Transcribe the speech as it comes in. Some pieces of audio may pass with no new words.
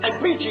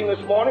preaching this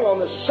morning on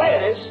the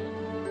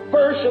saddest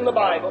verse in the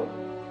Bible,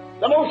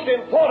 the most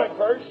important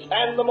verse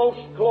and the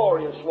most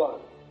glorious one.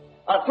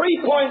 A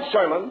three-point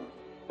sermon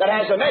that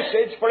has a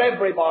message for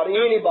everybody,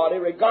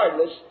 anybody,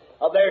 regardless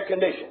of their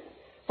condition.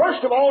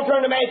 First of all,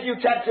 turn to Matthew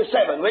chapter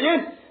 7, will you?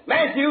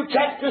 Matthew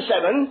chapter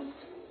 7.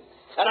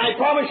 And I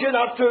promise you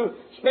not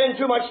to spend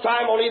too much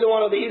time on either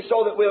one of these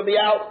so that we'll be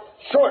out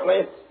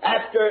shortly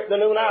after the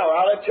noon hour.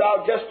 I'll let you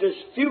out just as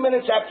few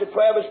minutes after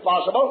 12 as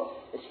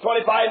possible. It's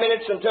 25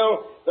 minutes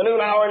until the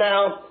noon hour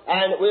now,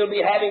 and we'll be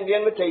having the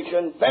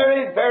invitation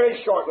very, very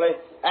shortly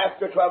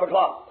after 12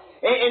 o'clock.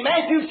 In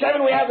Matthew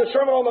 7, we have the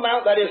Sermon on the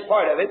Mount, that is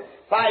part of it,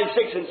 5,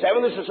 6, and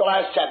 7. This is the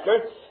last chapter.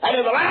 And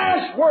in the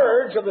last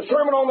words of the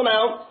Sermon on the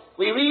Mount,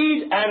 we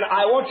read, and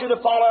I want you to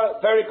follow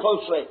very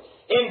closely.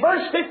 In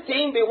verse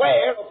 15,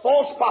 beware of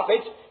false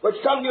prophets which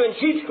come to you in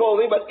sheep's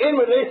clothing, but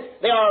inwardly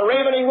they are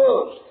ravening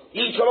wolves.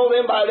 Ye shall know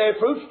them by their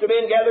fruits. Do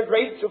men gather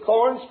grapes of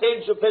thorns,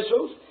 figs of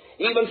thistles?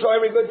 Even so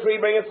every good tree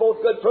bringeth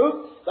forth good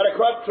fruit, but a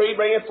corrupt tree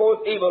bringeth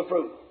forth evil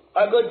fruit.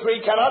 A good tree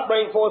cannot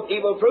bring forth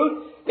evil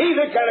fruit,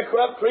 neither can a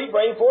corrupt tree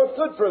bring forth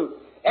good fruit.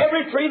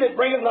 Every tree that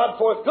bringeth not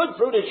forth good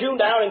fruit is hewn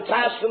down and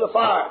cast in the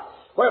fire.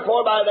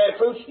 Wherefore by their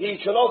fruits ye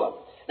shall know them.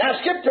 Now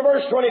skip to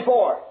verse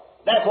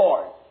 24.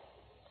 Therefore,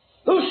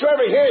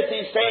 whosoever heareth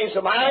these sayings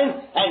of mine,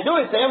 and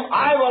doeth them,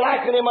 I will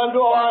liken him unto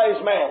a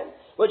wise man,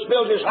 which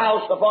built his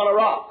house upon a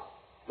rock.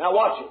 Now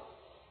watch it.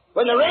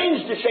 When the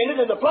rains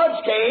descended, and the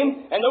floods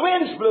came, and the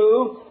winds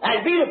blew,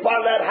 and beat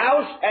upon that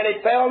house, and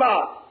it fell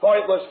not, for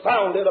it was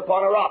founded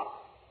upon a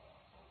rock.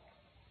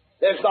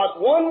 There's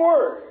not one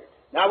word.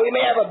 Now we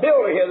may have a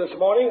builder here this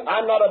morning.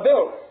 I'm not a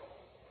builder.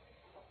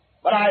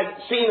 But I've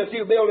seen a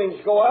few buildings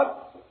go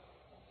up.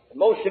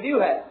 Most of you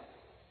have.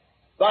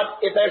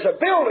 But if there's a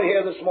builder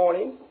here this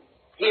morning,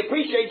 he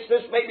appreciates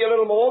this maybe a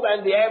little more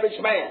than the average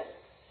man.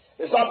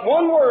 There's not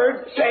one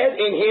word said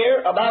in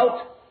here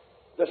about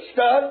the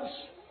studs,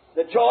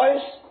 the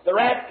joists, the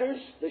rafters,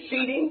 the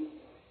sheeting,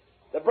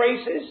 the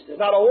braces. There's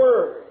not a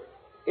word.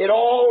 It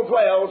all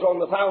dwells on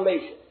the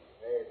foundation.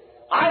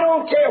 I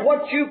don't care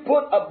what you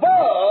put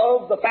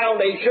above the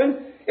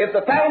foundation. If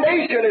the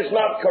foundation is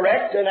not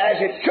correct, and as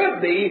it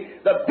should be,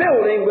 the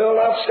building will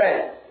not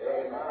stand.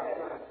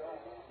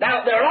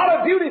 Now, there are a lot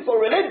of beautiful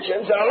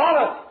religions and a lot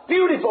of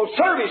beautiful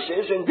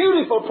services and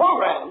beautiful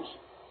programs,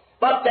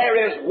 but there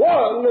is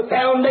one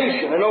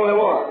foundation and only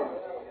one.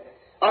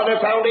 Other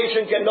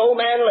foundation can no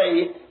man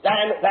lay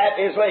than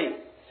that is laid.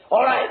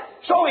 All right,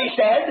 so he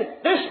said,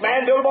 this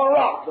man built upon a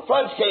rock. The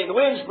floods came, the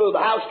winds blew,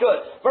 the house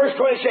stood. Verse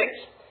 26,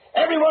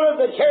 every one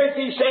that heareth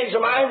these sayings of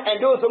mine and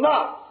doeth them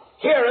not,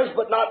 hearers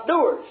but not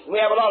doers. We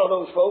have a lot of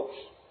those folks.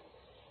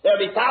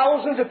 There'll be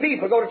thousands of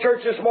people go to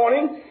church this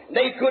morning, and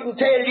they couldn't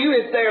tell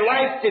you if their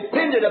life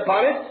depended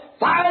upon it.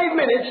 5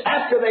 minutes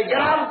after they get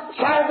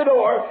outside the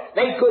door,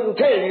 they couldn't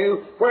tell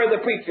you where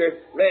the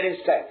preacher read his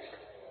text.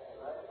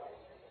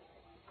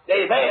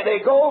 They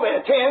go,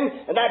 they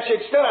attend, and that's the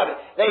extent of it.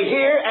 They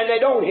hear and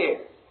they don't hear.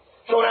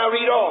 So now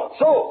read on.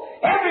 So,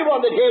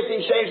 everyone that heareth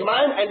these sayings of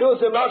mine and doeth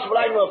them not shall be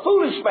like a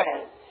foolish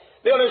man,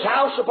 built his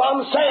house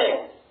upon the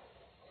sand.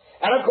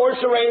 And of course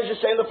the rains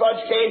descended, the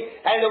floods came,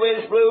 and the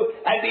winds blew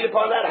and beat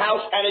upon that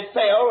house, and it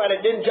fell, and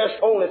it didn't just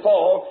only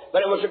fall,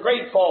 but it was a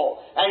great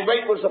fall. And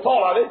great was the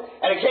fall of it.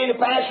 And it came to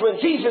pass when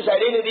Jesus had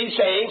ended these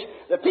sayings,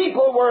 the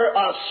people were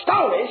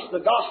astonished.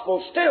 The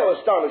gospel still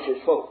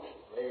astonishes folks.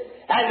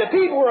 And the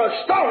people were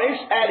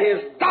astonished at his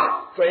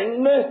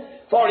doctrine,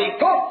 for he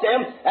taught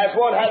them as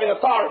one having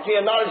authority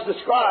and not as the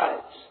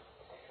scribes.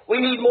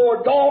 We need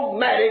more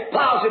dogmatic,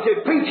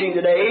 positive preaching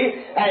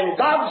today, and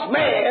God's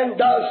man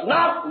does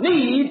not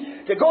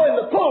need to go in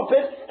the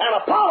pulpit and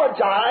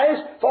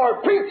apologize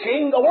for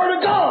preaching the Word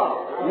of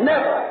God.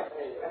 Never.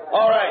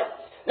 All right.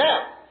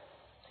 Now,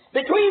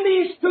 between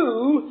these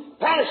two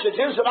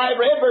passages that I've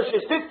read,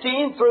 verses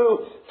 15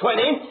 through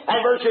 20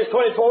 and verses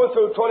 24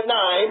 through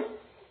 29,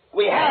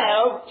 we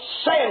have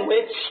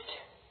sandwiched,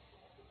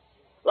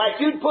 like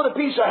you'd put a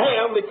piece of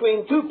ham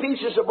between two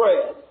pieces of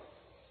bread.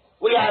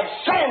 We have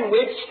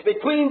sandwiched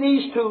between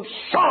these two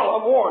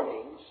solemn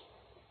warnings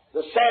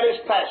the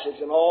saddest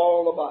passage in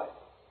all the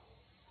Bible.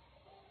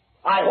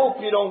 I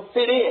hope you don't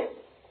fit in.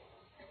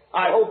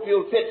 I hope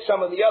you'll fit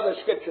some of the other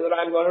scripture that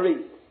I'm going to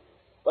read.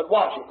 But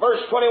watch it.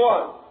 Verse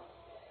 21.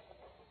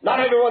 Not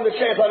everyone that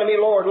saith unto me,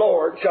 Lord,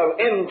 Lord, shall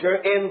enter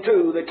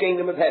into the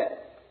kingdom of heaven.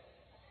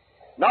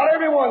 Not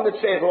everyone that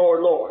saith,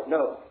 Lord, Lord,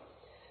 no.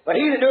 But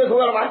he that doeth the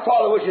will of my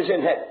Father which is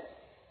in heaven.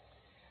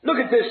 Look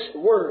at this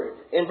word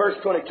in verse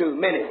 22.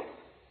 Many.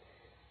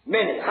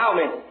 Many. How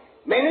many?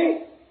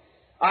 Many?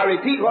 I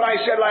repeat what I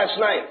said last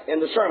night in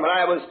the sermon.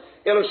 I was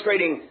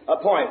illustrating a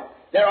point.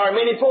 There are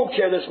many folks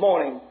here this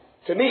morning.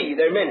 To me,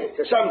 there are many.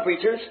 To some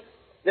preachers,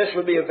 this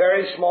would be a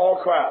very small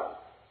crowd.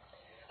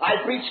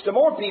 I've preached to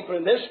more people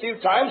in this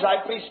few times.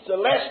 I've preached to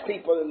less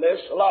people in this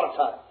a lot of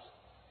times.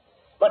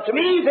 But to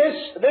me,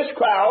 this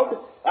crowd,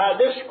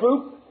 this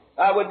group,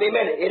 would be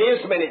many. It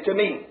is many to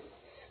me.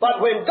 But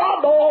when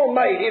God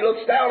Almighty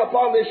looks down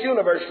upon this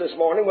universe this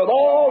morning with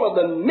all of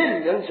the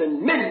millions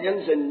and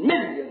millions and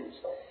millions,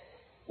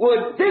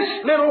 Would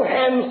this little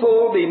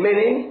handful be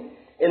many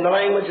in the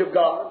language of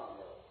God?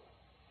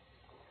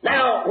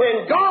 Now,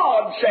 when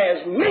God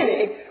says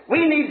many,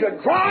 we need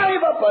to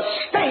drive up a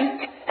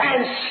stake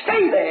and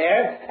stay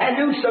there and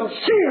do some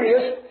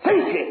serious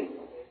thinking.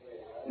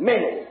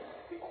 Many.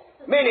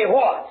 Many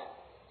what?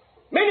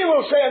 Many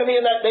will say unto me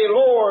in that day,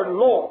 Lord,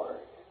 Lord,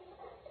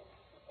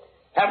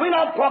 have we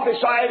not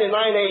prophesied in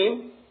thy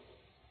name?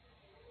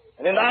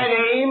 And in thy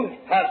name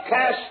have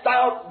cast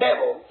out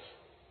devils?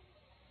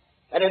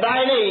 And in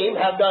thy name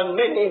have done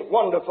many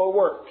wonderful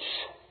works.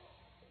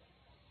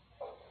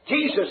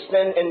 Jesus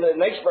then, in the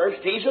next verse,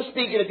 Jesus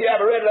speaking, if you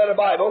have a red letter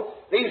Bible,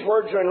 these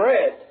words are in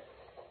red.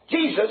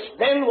 Jesus,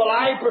 then will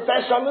I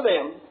profess unto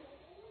them,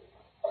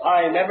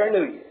 I never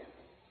knew you.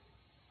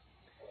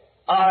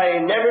 I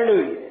never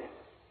knew you.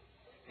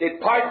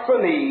 Depart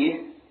from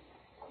me,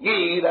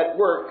 ye that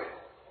work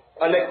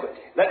iniquity.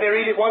 Let me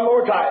read it one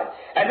more time.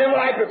 And then will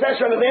I profess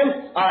unto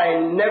them, I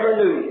never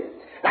knew you.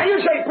 Now you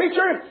say,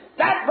 preacher,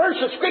 that verse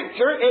of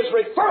Scripture is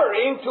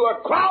referring to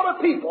a crowd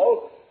of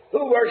people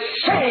who were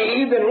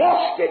saved and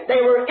lost it. They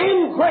were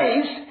in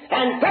grace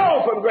and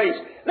fell from grace.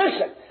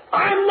 Listen,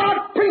 I'm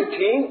not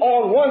preaching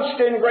on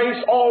once in grace,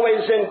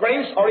 always in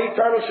grace, or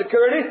eternal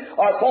security,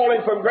 or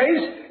falling from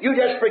grace. You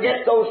just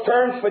forget those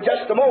terms for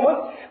just a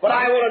moment. But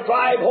I want to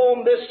drive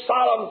home this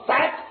solemn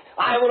fact.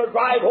 I want to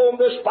drive home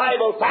this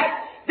Bible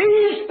fact.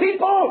 These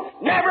people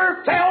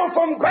never fell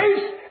from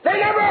grace. They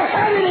never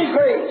had any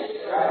grace.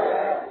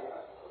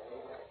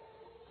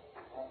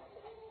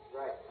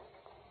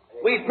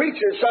 We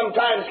preachers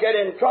sometimes get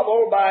in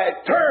trouble by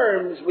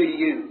terms we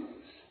use.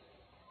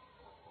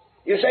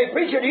 You say,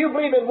 preacher, do you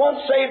believe in once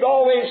saved,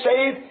 always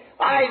saved?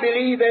 I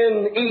believe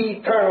in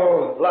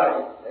eternal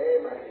life.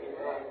 Amen.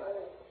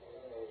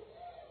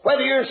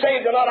 Whether you're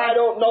saved or not, I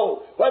don't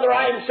know. Whether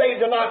I'm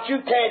saved or not, you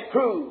can't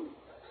prove.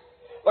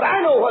 But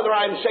I know whether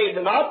I'm saved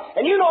or not,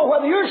 and you know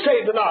whether you're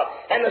saved or not.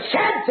 And the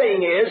sad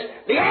thing is,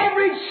 the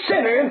average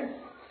sinner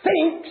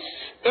thinks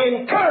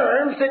in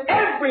terms that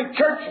every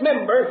church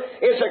member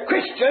is a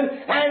Christian,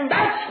 and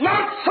that's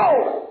not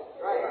so.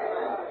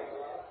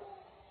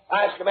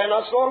 I asked a man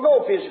not so long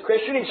ago if he's a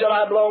Christian. He said,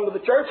 I belong to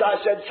the church.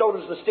 I said, so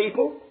does the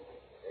steeple.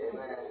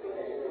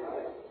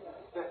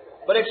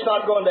 But it's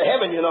not going to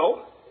heaven, you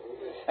know.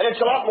 And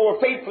it's a lot more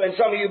faithful than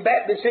some of you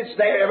Baptists sits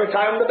there every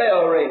time the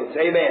bell rings.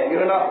 Amen.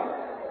 You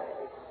know.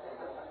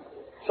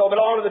 So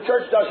belong to the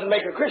church doesn't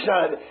make a Christian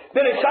out of it.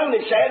 Billy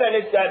Sunday said, and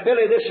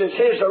Billy, this is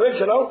his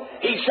original,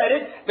 he said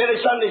it, Billy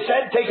Sunday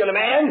said, taking a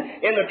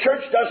man in the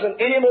church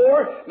doesn't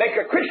anymore make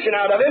a Christian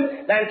out of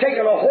him than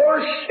taking a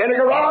horse in a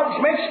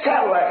garage makes a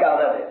Cadillac out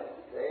of him.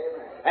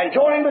 And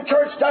joining the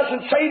church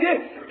doesn't save you.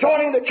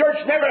 Joining the church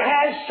never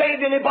has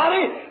saved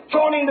anybody.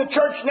 Joining the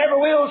church never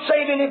will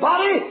save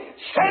anybody.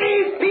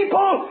 Saved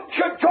people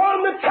should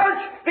join the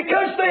church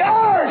because they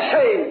are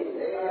saved.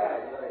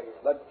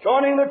 But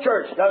joining the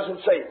church doesn't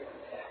save you.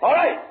 All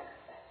right.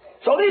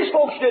 So these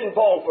folks didn't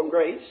fall from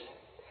grace.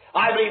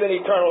 I believe in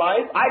eternal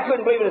life. I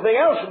couldn't believe anything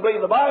else than believe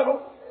in the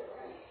Bible.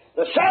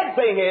 The sad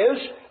thing is,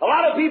 a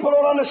lot of people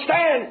don't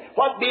understand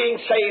what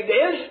being saved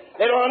is.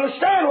 They don't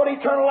understand what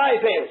eternal life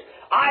is.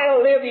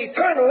 I'll live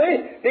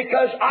eternally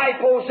because I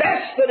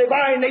possess the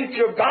divine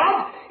nature of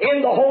God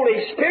in the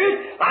Holy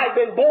Spirit. I've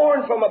been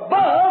born from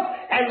above,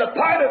 and the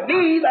part of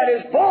me that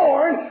is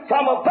born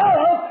from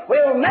above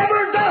will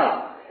never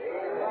die.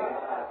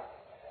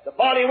 The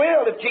body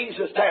will if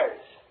Jesus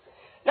tarries.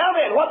 Now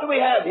then, what do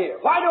we have here?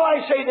 Why do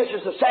I say this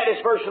is the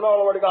saddest verse in all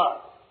the Word of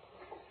God?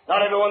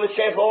 Not everyone that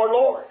saith, Lord,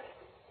 Lord,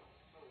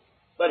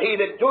 but he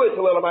that doeth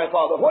the will of my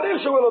Father. What is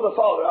the will of the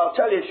Father? I'll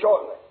tell you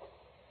shortly.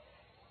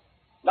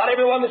 Not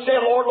everyone that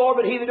saith, Lord, Lord,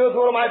 but he that doeth the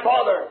will of my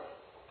Father,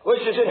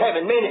 which is in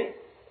heaven. Many.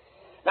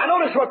 Now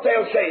notice what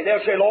they'll say.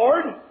 They'll say,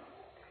 Lord,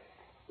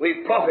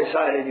 we've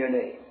prophesied in your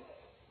name.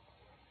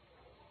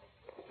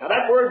 Now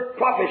that word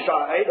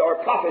prophesied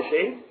or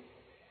prophecy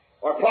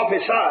or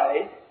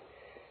prophesied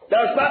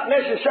does not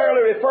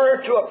necessarily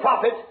refer to a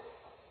prophet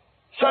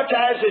such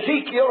as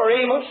Ezekiel or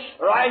Amos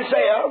or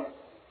Isaiah.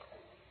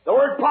 The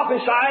word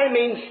prophesy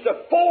means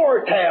to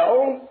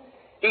foretell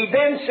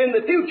events in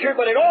the future,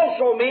 but it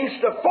also means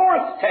to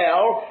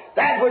foretell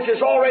that which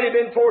has already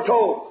been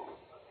foretold.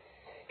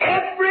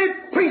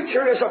 Every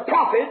preacher is a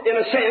prophet in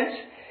a sense.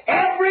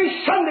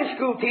 Every Sunday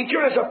school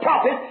teacher is a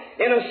prophet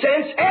in a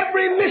sense.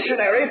 Every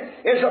missionary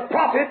is a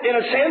prophet in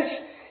a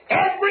sense.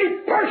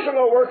 Every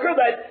personal worker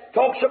that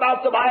talks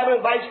about the Bible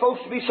and invites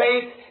folks to be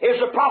saved is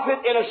a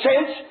prophet in a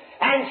sense.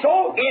 And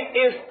so it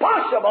is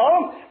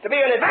possible to be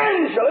an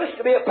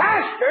evangelist, to be a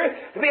pastor,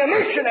 to be a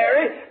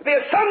missionary, to be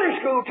a Sunday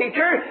school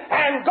teacher,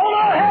 and go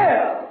to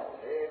hell.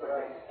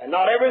 And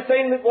not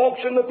everything that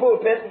walks in the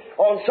pulpit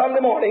on Sunday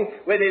morning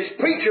with his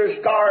preacher's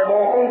garb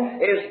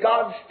on is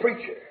God's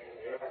preacher.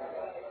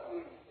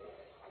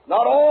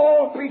 Not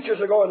all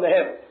preachers are going to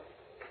heaven.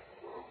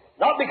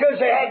 Not because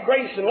they had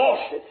grace and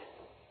lost it,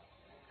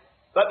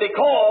 but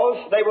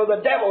because they were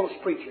the devil's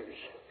preachers.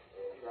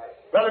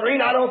 Brother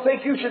Green, I don't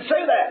think you should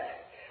say that.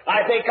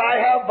 I think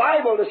I have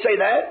Bible to say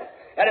that.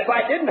 And if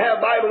I didn't have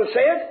Bible to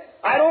say it,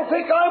 I don't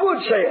think I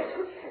would say it.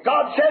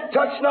 God said,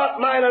 touch not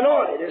mine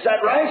anointed. Is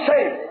that right?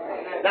 Say it.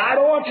 Now, I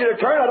don't want you to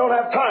turn. I don't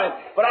have time.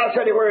 But I'll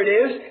tell you where it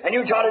is, and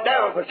you jot it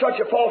down. For such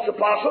are false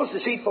apostles,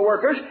 deceitful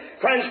workers,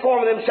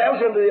 transforming themselves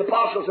into the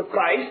apostles of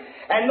Christ.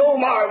 And no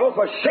marvel,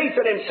 for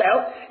Satan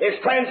himself is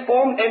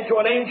transformed into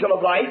an angel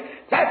of light.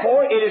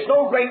 Therefore, it is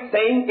no great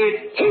thing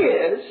if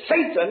his,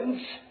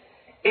 Satan's,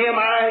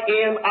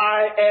 M-I-N-I-S-T-E-R-S.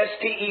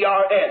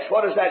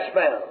 What does that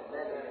spell?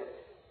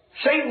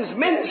 Satan's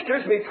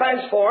ministers be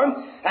transformed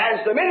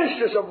as the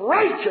ministers of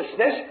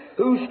righteousness,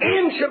 whose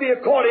end shall be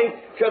according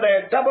to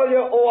their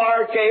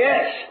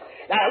W-O-R-K-S.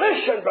 Now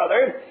listen,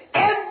 brother,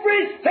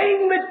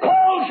 everything that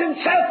calls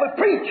himself a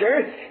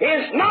preacher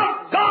is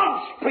not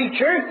God's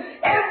preacher.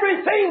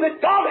 Everything that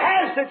God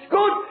has that's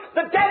good,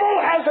 the devil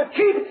has a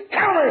cheap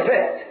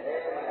counterfeit.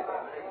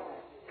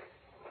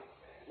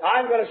 Now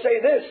I'm going to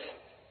say this,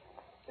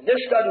 and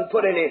this doesn't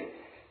put any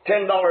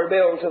 $10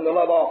 bills in the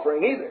love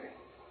offering either.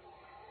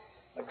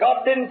 But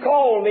God didn't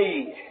call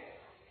me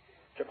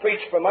to preach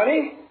for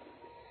money.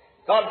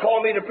 God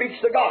called me to preach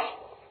the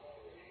gospel.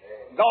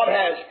 God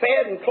has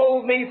fed and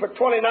clothed me for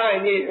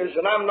 29 years,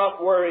 and I'm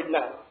not worried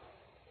now.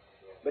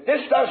 But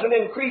this doesn't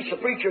increase a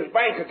preacher's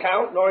bank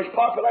account nor his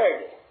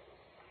popularity.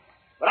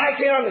 But I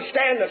can't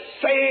understand to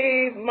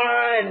save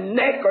my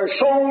neck or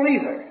soul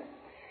either.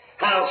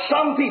 How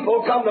some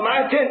people come to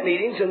my tent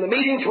meetings and the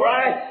meetings where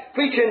I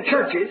preach in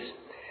churches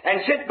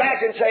and sit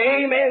back and say,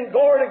 amen,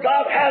 glory to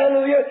God,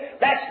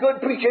 hallelujah, that's good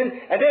preaching,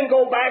 and then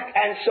go back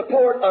and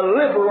support a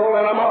liberal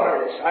and a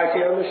moderate. I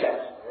can't understand.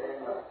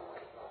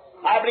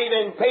 I believe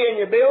in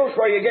paying your bills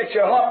where you get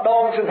your hot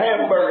dogs and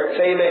hamburgers,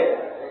 amen.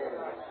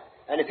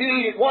 And if you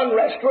eat at one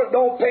restaurant,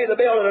 don't pay the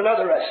bill at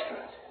another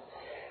restaurant.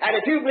 And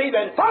if you believe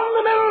in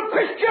fundamental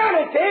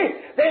Christianity,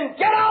 then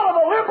get out of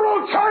a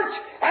liberal church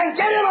and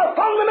get in a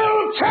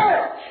fundamental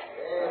church.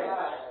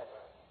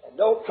 And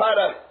don't try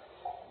to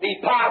be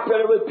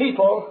popular with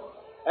people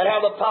and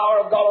have the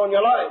power of God on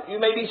your life. You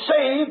may be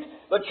saved,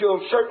 but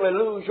you'll certainly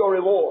lose your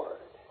reward.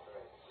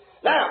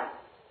 Now,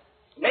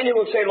 many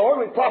will say, Lord,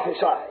 we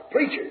prophesied.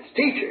 Preachers,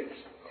 teachers,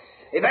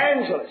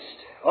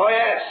 evangelists, oh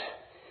yes.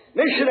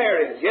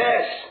 Missionaries,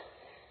 yes.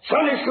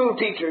 Sunday school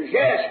teachers,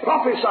 yes.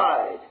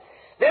 Prophesied.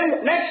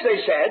 Then next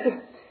they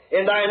said,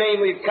 in thy name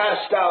we've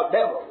cast out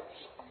devils.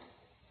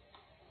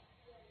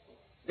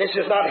 This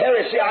is not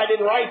heresy. I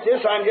didn't write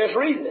this. I'm just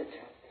reading it.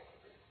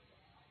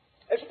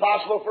 It's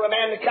possible for a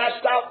man to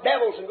cast out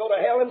devils and go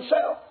to hell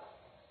himself.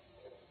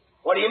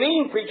 What do you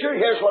mean, preacher?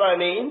 Here's what I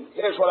mean.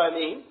 Here's what I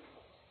mean.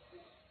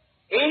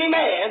 Any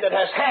man that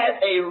has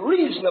had a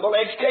reasonable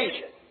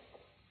education.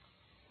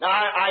 Now,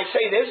 I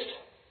say this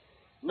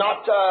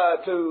not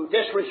to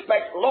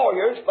disrespect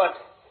lawyers, but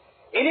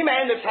any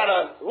man that's had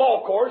a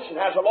law course and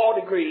has a law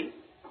degree,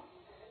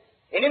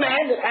 any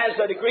man that has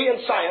a degree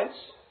in science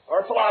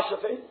or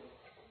philosophy,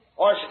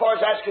 or as far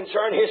as that's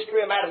concerned,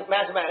 history or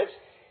mathematics,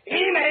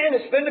 any man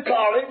that's been to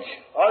college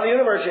or the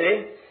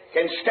university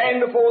can stand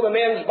before the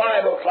men's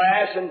Bible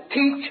class and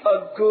teach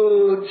a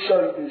good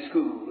Sunday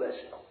school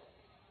lesson.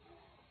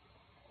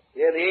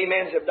 Yeah, the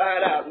amens have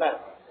died out now.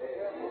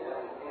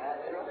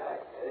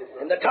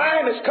 And the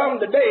time has come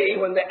today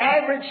when the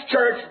average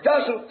church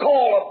doesn't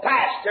call a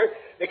pastor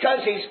because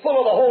he's full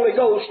of the Holy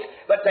Ghost,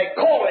 but they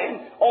call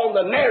him on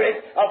the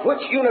merit of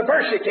which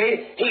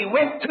university he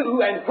went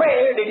to and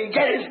where did he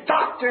get his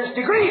doctor's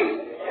degree.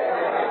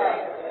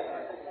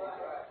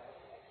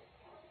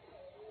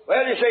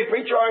 Well, you say,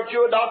 preacher, aren't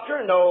you a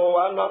doctor? No,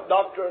 I'm not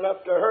doctor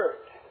enough to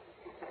hurt.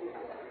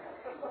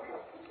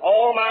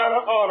 All mine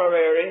are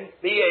honorary,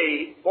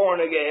 B.A.,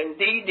 born again,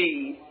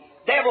 D.D.,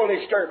 devil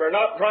disturber,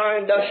 not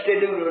crying, dusty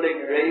doodle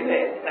digger.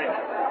 Amen. Thank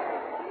you.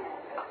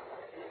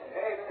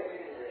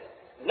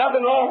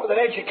 Nothing wrong with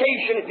an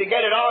education if you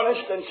get it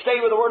honest and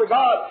stay with the Word of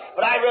God.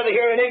 But I'd rather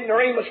hear an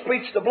ignoramus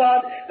preach the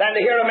blood than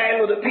to hear a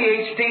man with a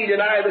Ph.D.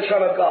 deny the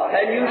Son of God.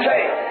 And you say,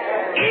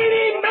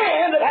 any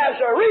man that has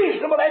a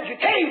reasonable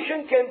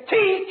education can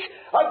teach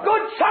a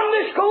good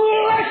Sunday school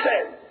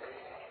lesson.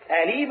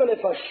 And even if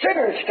a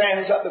sinner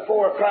stands up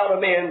before a crowd of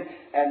men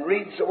and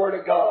reads the Word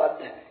of God,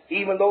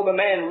 even though the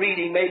man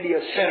reading may be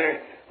a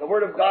sinner, the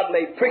Word of God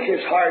may prick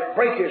his heart,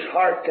 break his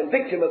heart,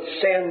 convict him of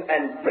sin,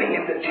 and bring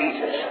him to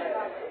Jesus.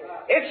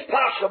 It's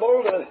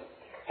possible to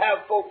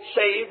have folks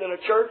saved in a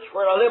church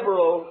where a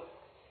liberal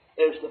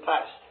is the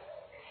pastor.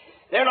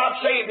 They're not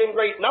saved in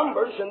great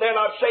numbers, and they're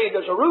not saved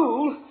as a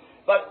rule,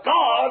 but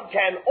God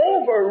can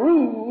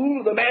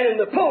overrule the man in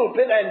the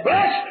pulpit and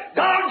bless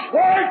God's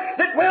Word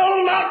that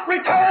will not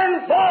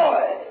return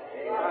void.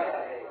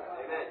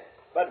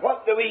 But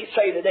what do we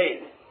say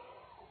today?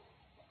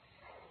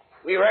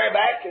 We rear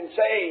back and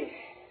say,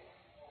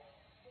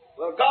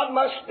 well, God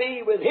must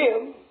be with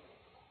him.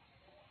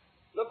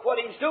 Look what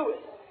he's doing.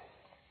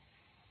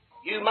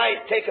 You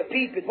might take a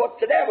peep at what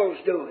the devil's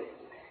doing.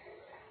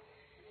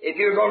 If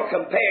you're going to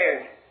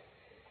compare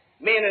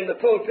men in the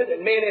pulpit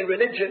and men in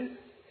religion,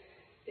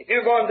 if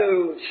you're going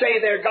to say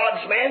they're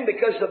God's man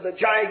because of the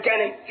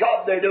gigantic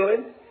job they're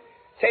doing,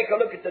 take a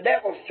look at the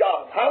devil's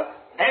job, huh?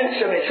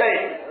 Answer me,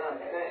 say.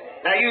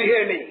 Now you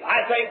hear me.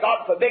 I thank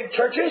God for big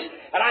churches,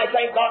 and I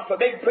thank God for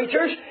big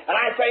preachers, and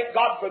I thank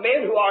God for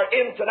men who are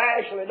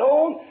internationally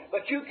known,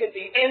 but you can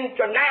be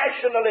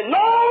internationally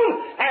known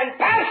and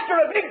pastor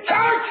a big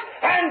church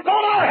and go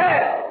to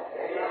hell.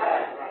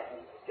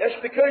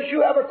 Just because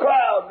you have a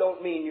crowd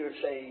don't mean you're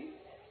saved.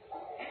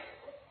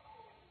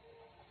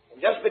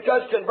 Just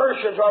because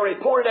conversions are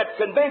reported at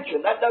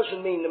convention, that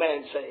doesn't mean the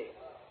man's saved.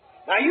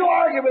 Now you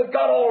argue with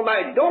God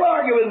Almighty. Don't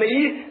argue with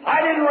me.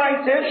 I didn't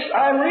write this.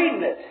 I'm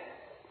reading it.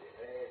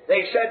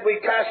 They said we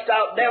cast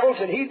out devils,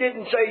 and He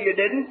didn't say you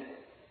didn't.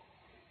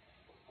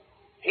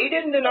 He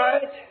didn't deny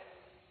it.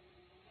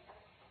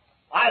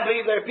 I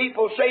believe there are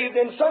people saved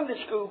in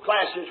Sunday school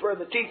classes where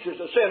the teacher's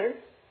a sinner.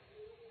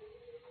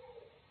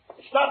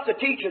 It's not the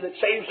teacher that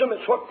saves them,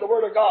 it's what the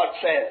Word of God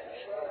says.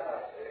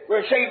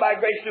 We're saved by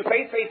grace through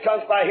faith. Faith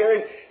comes by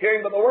hearing,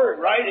 hearing by the Word,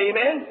 right?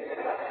 Amen?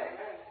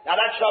 Now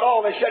that's not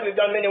all. They said we've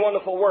done many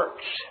wonderful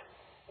works.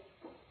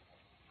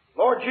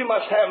 Lord, you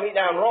must have me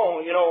down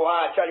wrong. You know,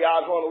 I tell you,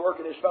 I was one of the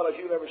workingest fellows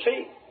you've ever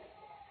seen.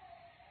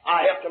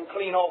 I helped them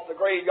clean off the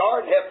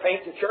graveyard and helped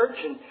paint the church,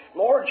 and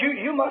Lord,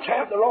 you must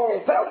have the wrong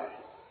fella.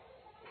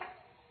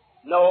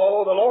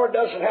 No, the Lord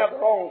doesn't have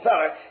the wrong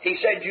fella. He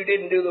said you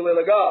didn't do the will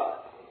of God.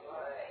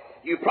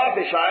 You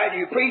prophesied,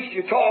 you preached,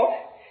 you taught,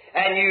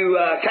 and you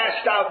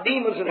cast out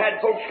demons and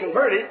had folks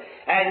converted,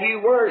 and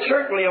you were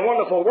certainly a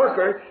wonderful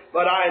worker,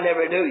 but I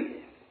never knew you.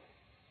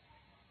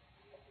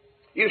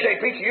 You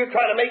say, preacher, you're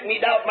trying to make me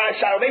doubt my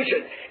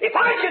salvation. If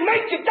I can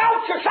make you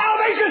doubt your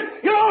salvation,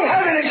 you don't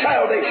have any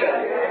salvation.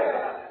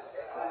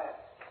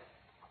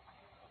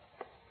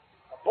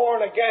 A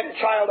born-again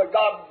child of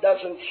God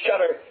doesn't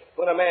shudder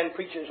when a man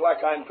preaches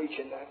like I'm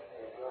preaching now.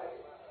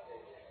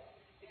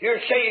 If you're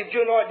saved,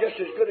 you know it just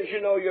as good as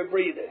you know you're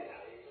breathing.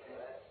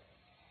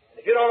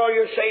 If you don't know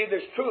you're saved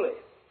as truly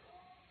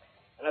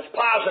and as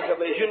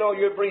positively as you know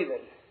you're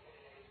breathing,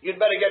 you'd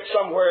better get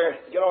somewhere,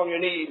 get on your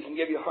knees, and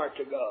give your heart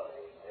to God.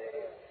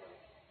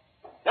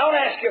 Now I'll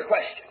ask you a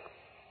question.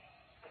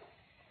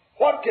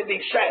 What could be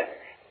sadder?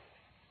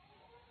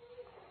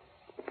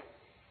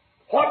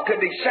 What could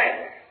be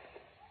sadder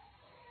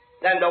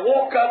than to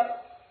walk up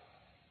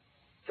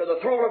to the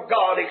throne of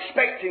God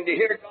expecting to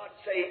hear God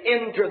say,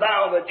 enter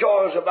thou the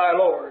joys of thy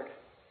Lord,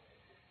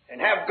 and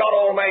have God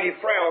Almighty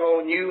frown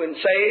on you and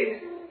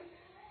say,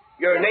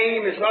 your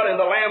name is not in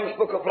the Lamb's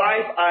book of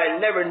life. I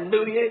never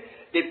knew you.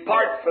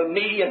 Depart from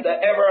me into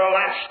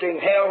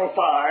everlasting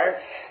hellfire.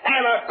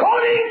 And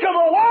according to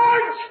the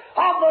words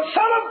of the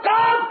Son of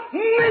God,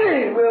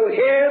 many will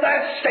hear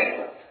that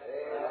statement.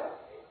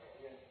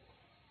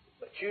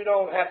 But you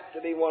don't have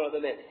to be one of the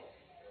many.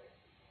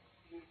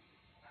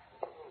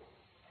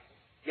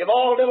 Give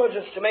all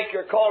diligence to make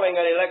your calling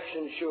and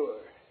election sure.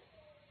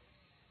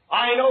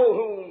 I know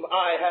whom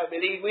I have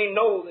believed. We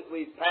know that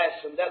we've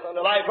passed from death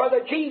unto life.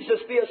 Whether Jesus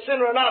be a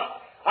sinner or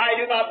not, I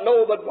do not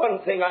know, but one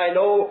thing I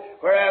know,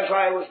 whereas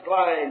I was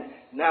blind,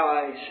 now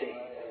I see.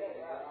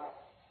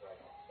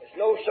 There's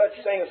no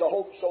such thing as a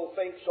hope so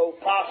faint, so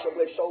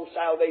possibly so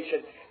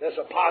salvation. There's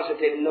a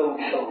positive no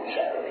so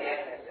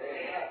salvation.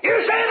 You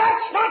say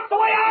that's not the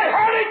way I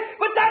heard it,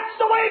 but that's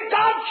the way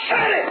God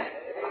said it.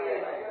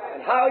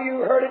 And how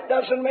you heard it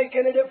doesn't make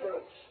any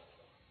difference.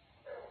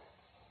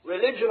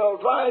 Religion will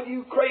drive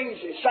you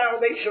crazy.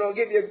 Salvation will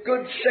give you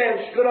good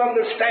sense, good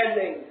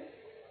understanding.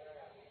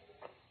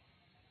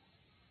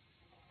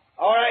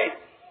 All right,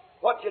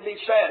 what could be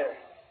sadder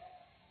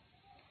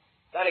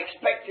than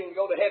expecting to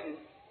go to heaven,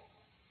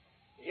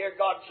 to hear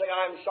God say,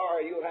 I'm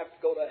sorry, you'll have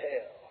to go to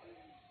hell.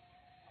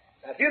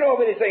 Now, if you know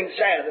of anything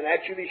sadder than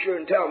that, you be sure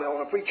and tell me. I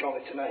want to preach on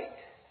it tonight.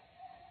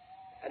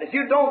 And if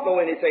you don't know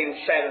anything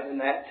sadder than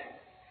that,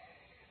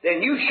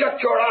 then you shut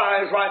your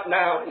eyes right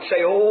now and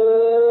say,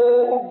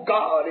 oh,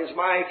 God, is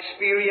my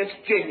experience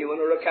genuine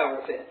or a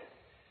counterfeit?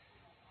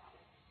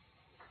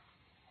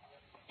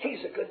 He's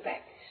a good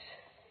Baptist.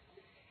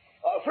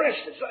 For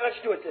instance,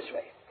 let's do it this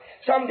way.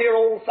 Some dear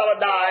old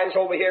fella dies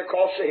over here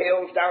across the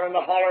hills, down in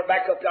the holler,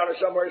 back up yonder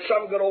somewhere.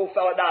 Some good old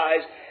fella dies.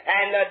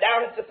 And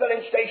down at the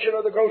filling station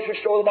or the grocery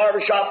store, the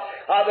barber shop,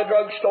 the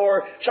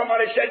drugstore,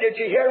 somebody said,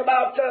 did you hear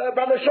about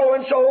Brother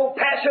So-and-so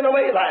passing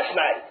away last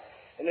night?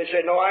 And they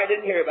said, no, I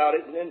didn't hear about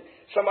it. And then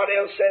somebody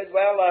else said,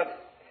 well,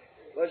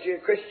 was he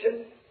a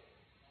Christian?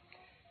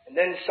 And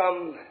then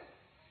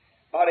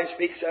somebody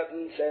speaks up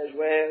and says,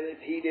 well,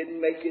 if he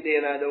didn't make it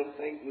in, I don't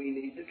think we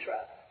need to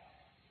try.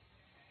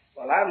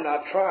 Well, I'm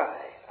not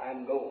trying.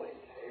 I'm going.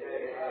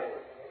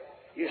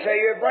 You say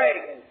you're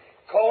bragging.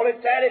 Call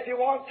it that if you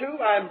want to.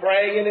 I'm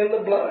bragging in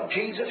the blood of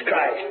Jesus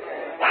Christ.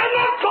 I'm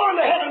not going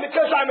to heaven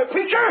because I'm a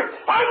preacher.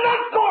 I'm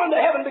not going to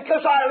heaven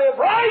because I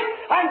live right.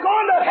 I'm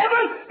going to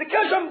heaven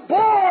because I'm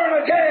born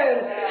again,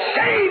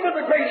 saved by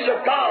the grace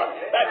of God.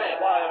 That's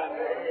why I'm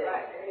here.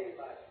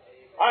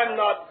 I'm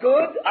not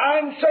good.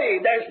 I'm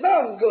saved. There's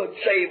none good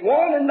save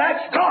one, and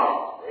that's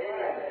God.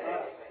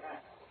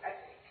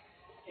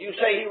 You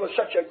say he was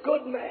such a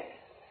good man.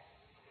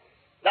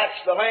 That's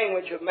the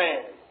language of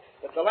man.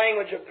 But the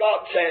language of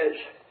God says,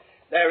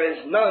 there is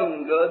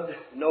none good,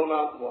 no,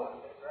 not one.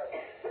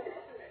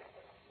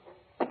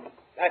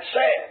 That's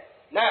sad.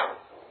 Now,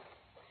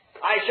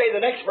 I say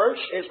the next verse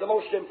is the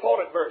most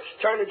important verse.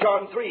 Turn to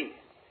John 3,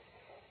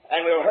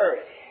 and we'll hurry.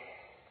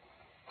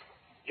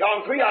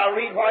 John 3, I'll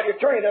read while you're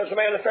turning. There was a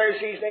man of the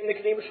Pharisees named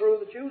Nicodemus,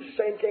 ruler of the Jews. The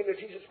same came to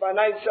Jesus by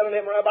night, said unto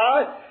him,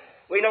 Rabbi,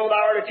 we know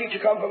thou art a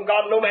teacher come from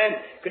God. No man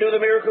could do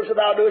the miracles that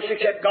thou doest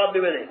except God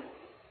do with him.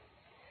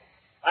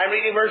 I'm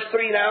reading verse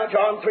 3 now,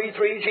 John 3:3.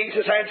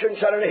 Jesus answered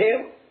and said unto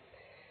him,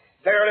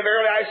 Verily,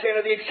 verily, I say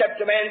unto thee, except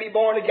a man be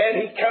born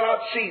again, he cannot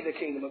see the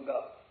kingdom of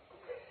God.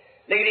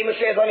 Nicodemus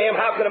saith unto him,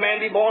 How can a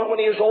man be born when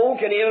he is old?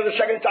 Can he enter the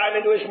second time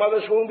into his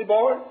mother's womb be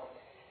born?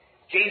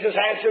 Jesus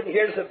answered, and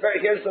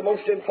here's the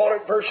most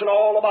important verse in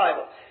all the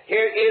Bible.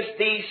 Here is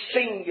the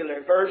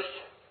singular verse.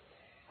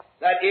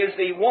 That is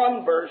the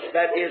one verse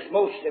that is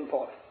most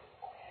important.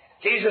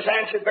 Jesus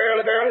answered,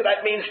 Verily, verily,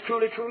 that means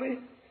truly, truly.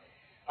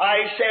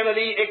 I say unto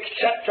thee,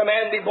 except a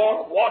man be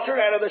born of water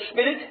and of the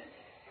Spirit,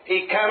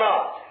 he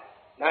cannot.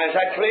 Now, is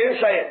that clear?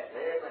 Say it.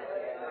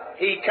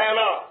 He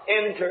cannot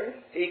enter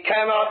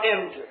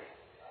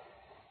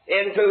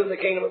into the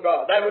kingdom of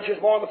God. That which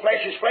is born of the flesh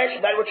is flesh,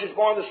 and that which is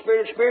born of the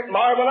Spirit is spirit.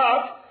 Marvel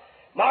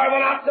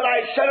not that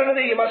I said unto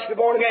thee, you must be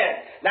born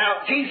again.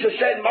 Now, Jesus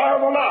said,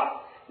 marvel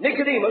not.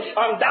 Nicodemus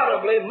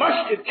undoubtedly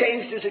must have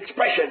changed his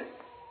expression.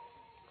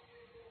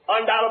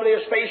 Undoubtedly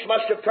his face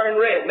must have turned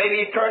red.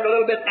 Maybe he turned a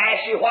little bit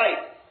ashy white.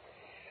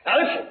 Now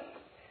listen,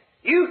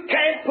 you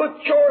can't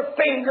put your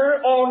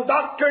finger on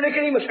Dr.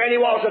 Nicodemus, and he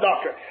was a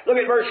doctor. Look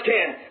at verse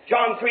 10,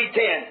 John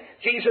 3:10.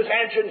 Jesus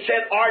answered and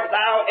said, Art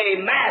thou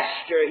a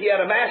master? He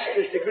had a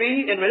master's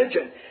degree in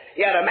religion.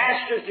 He had a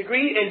master's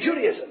degree in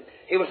Judaism.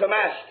 He was a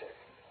master.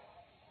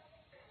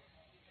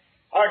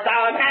 Art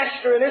thou a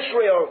master in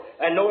Israel,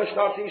 and knowest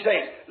not these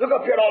things? Look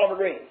up here at Oliver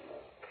Green.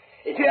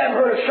 If you haven't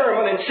heard a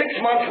sermon in 6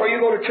 months where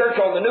you go to church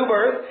on the new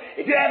birth,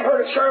 if you haven't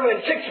heard a sermon in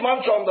 6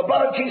 months on the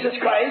blood of Jesus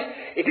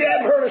Christ, if you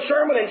haven't heard a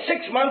sermon in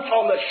 6 months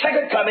on the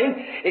second coming,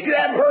 if you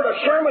haven't heard a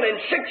sermon in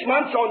 6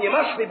 months on you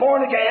must be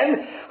born again,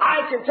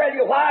 I can tell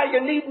you why you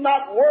need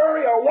not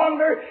worry or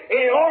wonder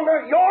any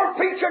longer. Your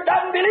preacher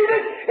doesn't believe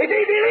it. If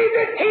he believed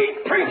it, he'd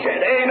preach it.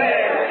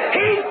 Amen.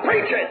 He'd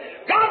preach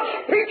it.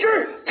 God's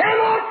preacher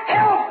cannot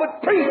help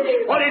but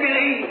preach what he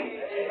believes.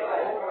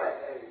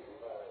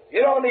 You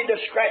don't need to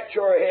scratch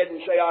your head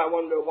and say, I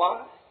wonder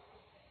why.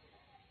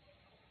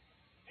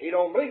 He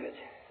don't believe it.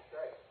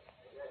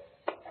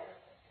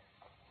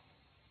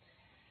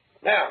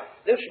 Now,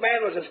 this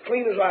man was as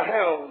clean as a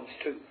hound's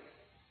tooth,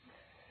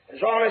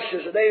 as honest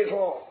as the day is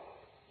long.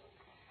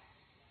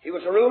 He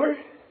was a ruler.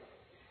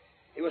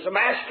 He was a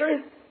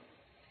master.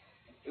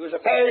 He was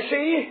a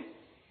Pharisee.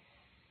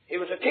 He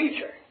was a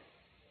teacher.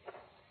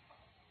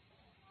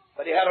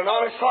 But he had an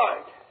honest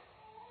heart.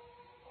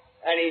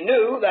 And he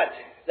knew that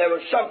there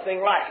was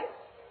something lacking.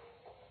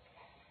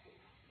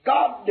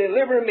 God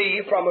deliver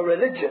me from a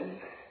religion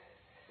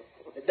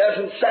that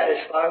doesn't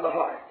satisfy the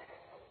heart.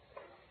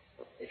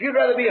 If you'd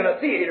rather be in a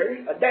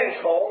theater, a dance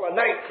hall, a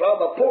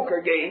nightclub, a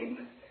poker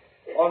game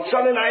on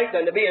Sunday night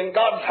than to be in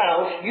God's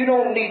house, you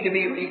don't need to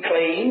be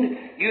reclaimed.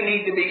 You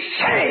need to be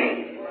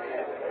saved.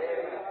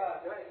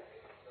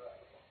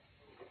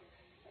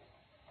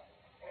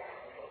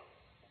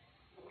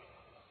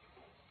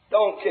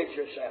 Don't kid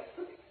yourself.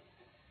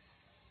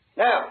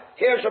 Now,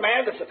 here's a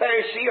man that's a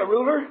Pharisee, a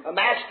ruler, a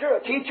master,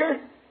 a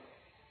teacher,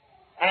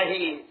 and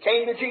he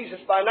came to Jesus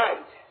by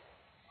night.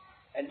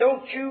 And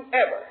don't you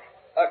ever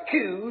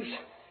accuse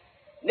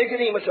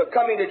Nicodemus of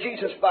coming to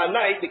Jesus by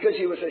night because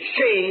he was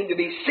ashamed to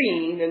be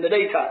seen in the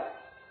daytime.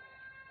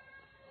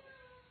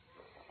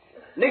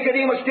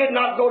 Nicodemus did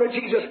not go to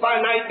Jesus by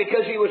night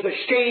because he was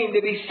ashamed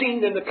to be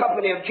seen in the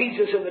company of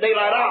Jesus in the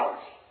daylight hours.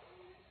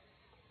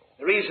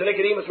 The reason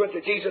Nicodemus went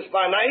to Jesus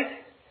by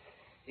night,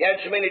 he had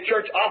so many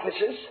church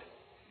offices,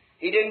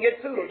 he didn't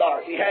get through till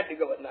dark. He had to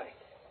go at night.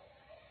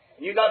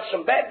 And you got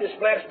some Baptists,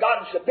 bless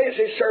God, so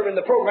busy serving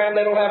the program,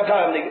 they don't have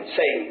time to get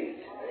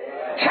saved.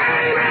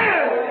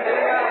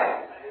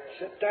 Amen!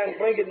 Sit down and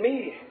blink at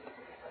me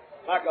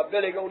like a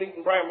billy goat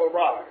eating bramble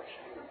briars.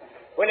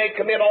 When they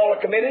commit all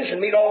the committees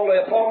and meet all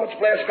the appointments,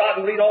 bless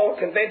God, and lead all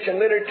the convention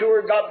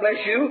literature, God bless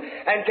you,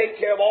 and take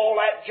care of all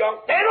that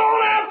junk, they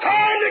don't have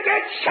time to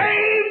get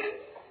saved.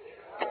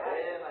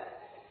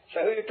 So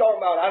who you talking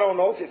about? I don't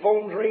know. If your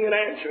phone's ringing,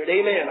 answer it.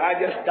 Amen. I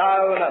just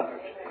dial the numbers.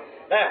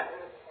 Now,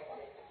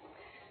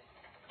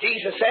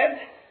 Jesus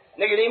said,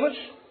 Nicodemus,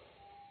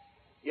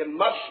 you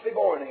must be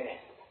born again.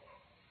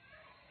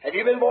 Have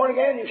you been born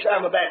again? You say,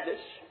 I'm a Baptist.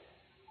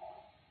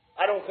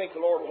 I don't think the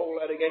Lord will hold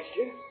that against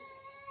you.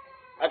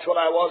 That's what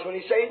I was when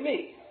He saved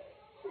me.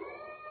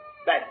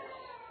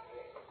 Baptist.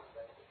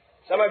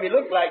 Some of you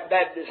look like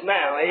Baptists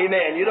now.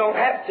 Amen. You don't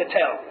have to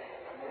tell me.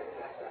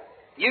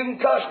 You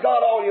can cuss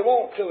God all you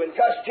want to and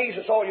cuss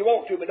Jesus all you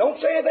want to, but don't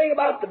say anything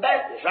about the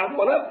Baptists. I'm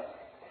one of them.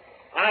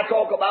 I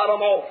talk about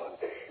them often.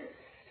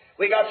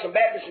 We got some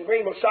Baptists in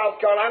Greenville,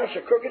 South Carolina,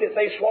 so crooked if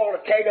they swallowed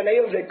a keg of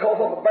nails, they'd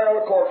cough up a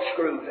barrel of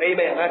corkscrews.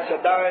 Amen. That's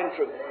a darn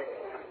truth.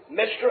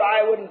 Mister,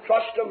 I wouldn't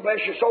trust them, bless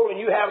your soul, and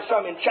you have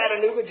some in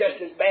Chattanooga just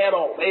as bad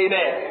off.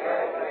 Amen.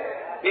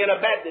 Being a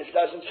Baptist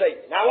doesn't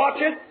save you. Now watch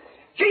it.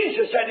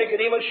 Jesus said,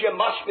 Nicodemus, you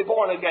must be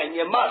born again.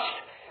 You must.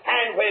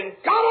 And when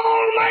God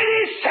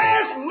Almighty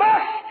says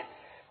must,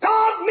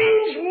 God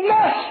means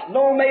must.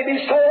 No,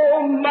 maybe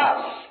so,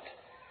 must.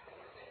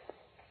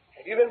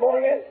 Have you been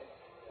born again?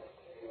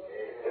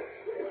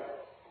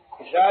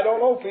 You say, I don't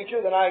know,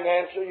 preacher. Then I can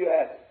answer, you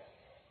haven't.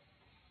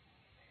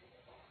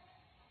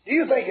 Do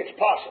you think it's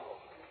possible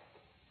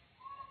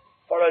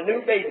for a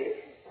new baby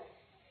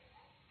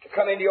to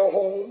come into your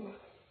home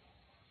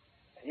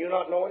and you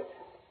not know it?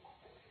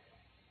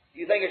 Do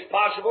you think it's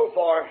possible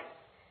for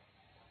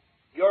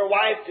your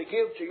wife to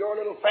give to your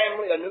little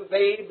family a new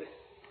babe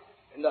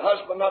and the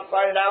husband not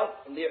find it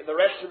out and the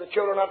rest of the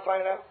children not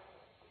find it out?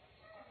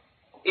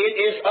 It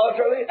is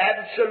utterly,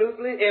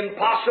 absolutely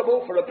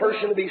impossible for a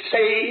person to be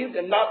saved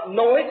and not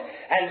know it,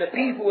 and the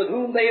people with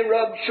whom they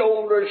rub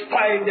shoulders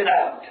find it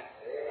out.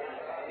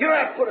 You don't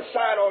have to put a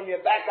sign on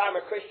your back, I'm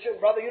a Christian.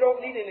 Brother, you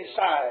don't need any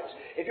signs.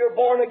 If you're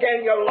born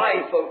again, your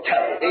life will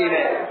tell it.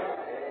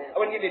 Amen. I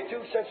want to give you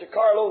 2 cents a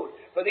carload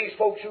for these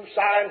folks who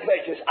sign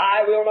pledges.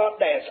 I will not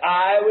dance.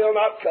 I will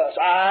not cuss.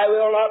 I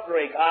will not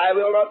drink. I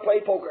will not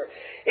play poker.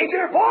 If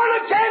you're born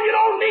again, you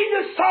don't need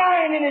to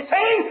sign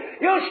anything.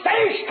 You'll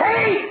stay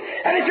straight.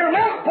 And if you're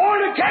not born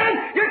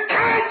again, you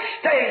can't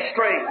stay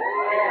straight.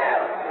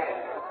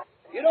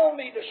 You don't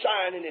need to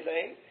sign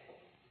anything.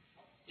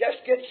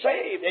 Just get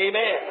saved.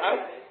 Amen.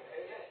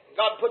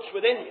 God puts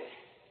within you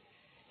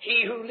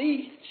He who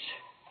leads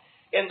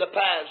in the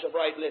paths of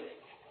right living.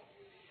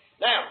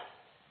 Now,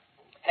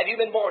 have you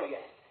been born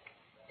again?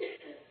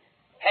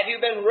 Have you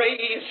been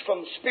raised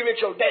from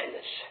spiritual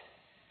deadness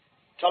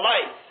to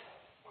life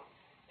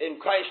in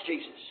Christ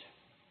Jesus?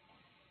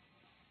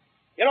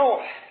 You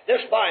know, this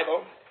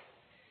Bible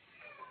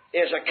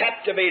is a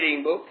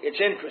captivating book.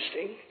 It's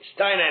interesting. It's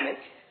dynamic.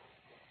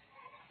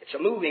 It's a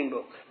moving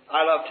book.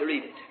 I love to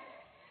read it.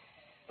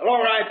 The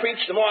longer I preach,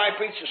 the more I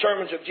preach the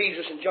sermons of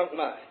Jesus and junk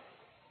mine.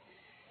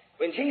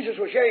 When Jesus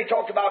was here, He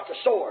talked about the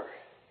sower.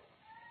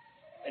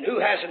 And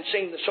who hasn't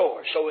seen the sower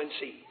sowing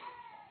seed?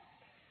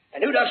 And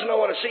who doesn't know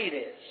what a seed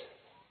is?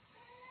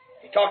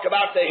 He talked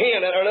about the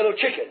hen and her little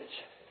chickens.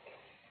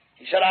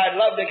 He said, I'd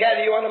love to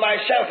gather you unto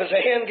myself as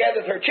a hen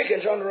gathereth her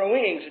chickens under her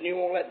wings, and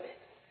you won't let me.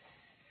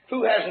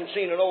 Who hasn't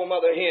seen an old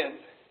mother hen?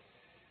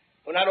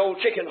 When that old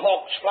chicken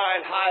hawk's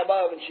flying high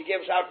above and she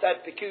gives out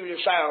that peculiar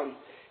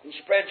sound and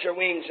spreads her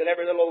wings, and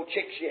every little old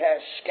chick she has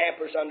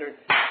scampers under,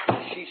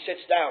 she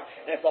sits down.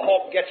 And if the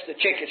hawk gets the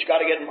chick, it's got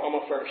to get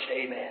mama first.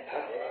 Amen.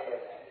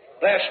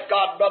 Bless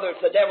God, brother, if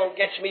the devil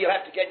gets me, you'll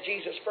have to get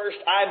Jesus first.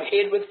 I'm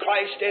hid with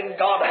Christ in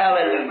God.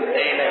 Hallelujah.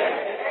 Amen.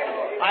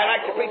 I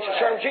like to preach the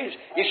sermon of Jesus.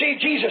 You see,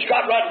 Jesus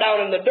got right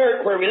down in the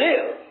dirt where we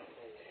live.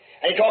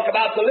 And He talked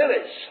about the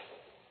lilies.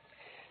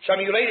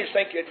 Some of you ladies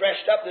think you're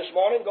dressed up this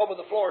morning. Go over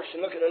the florist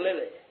and look at a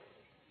lily.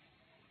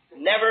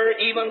 Never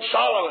even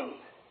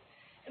Solomon,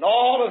 in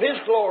all of his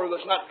glory,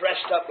 was not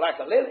dressed up like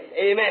a lily.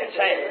 Amen.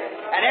 Say it.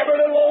 And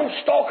every little old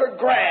stalk of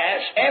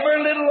grass,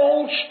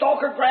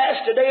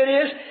 today it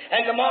is,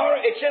 and tomorrow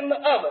it's in the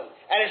oven,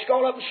 and it's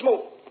gone up in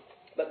smoke.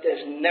 But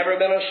there's never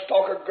been a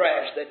stalk of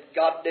grass that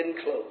God didn't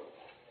clothe.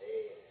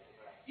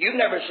 You've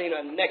never seen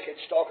a naked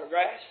stalk of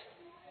grass.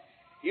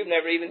 You've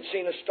never even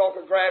seen a stalk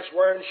of grass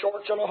wearing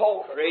shorts and a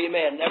halter.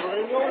 Amen. Never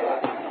in your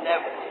life.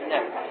 Never.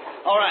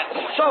 All right.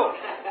 So,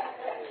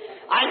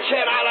 I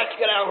said I like to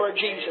get out where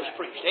Jesus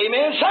preached.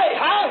 Amen. Say,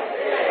 huh?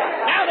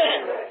 Now then,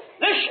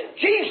 listen.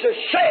 Jesus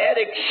said,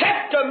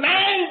 except a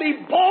man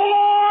be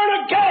born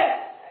again.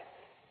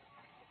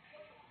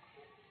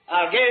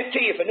 I'll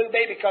guarantee you, if a new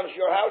baby comes to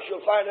your house,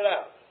 you'll find it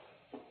out.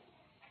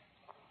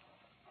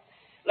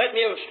 Let me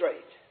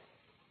illustrate.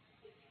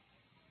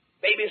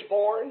 Baby's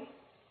born.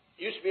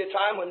 Used to be a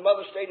time when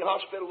mothers stayed in the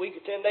hospital a week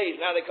or 10 days.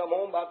 Now they come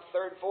home about the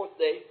 3rd, 4th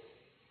day.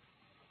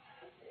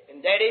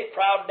 And Daddy,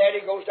 proud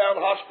Daddy, goes down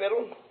to the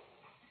hospital.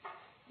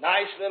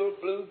 Nice little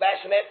blue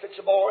bassinet fits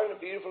a boy, and a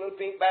beautiful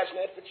little pink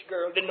bassinet fits a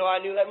girl. Didn't know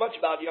I knew that much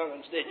about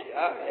young'uns, did you?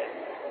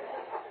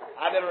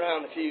 I've been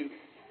around a few.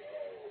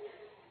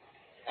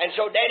 And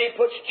so Daddy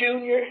puts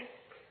Junior.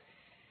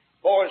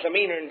 Boys are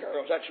meaner than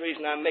girls. That's the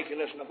reason I'm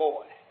making this in a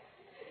boy.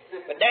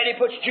 But Daddy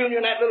puts Junior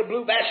in that little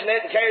blue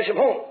bassinet and carries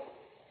him home.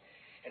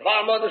 And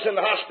while Mother's in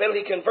the hospital,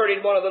 he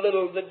converted one of the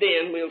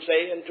den, we'll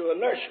say, into a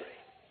nursery.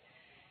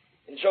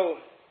 And so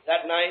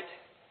that night,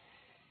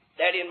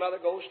 Daddy and Mother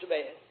goes to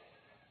bed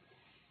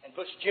and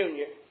puts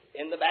Junior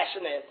in the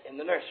bassinet in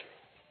the nursery.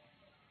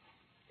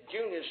 And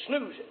Junior's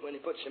snoozing when he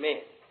puts him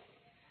in.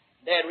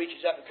 Dad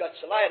reaches up and cuts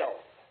the light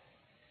off.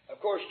 Of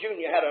course,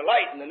 Junior had a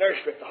light in the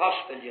nursery at the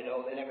hospital, you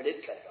know. They never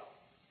did cut it off.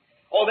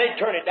 Oh, they'd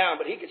turn it down,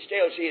 but he could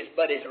still see his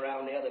buddies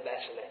around the other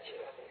bassinets,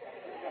 you know.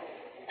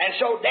 And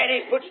so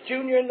Daddy puts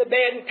Junior in the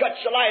bed and cuts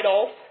the light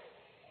off.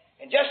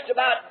 And just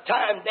about the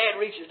time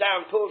Dad reaches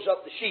down and pulls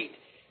up the sheet,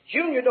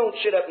 Junior don't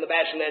sit up in the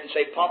bassinet and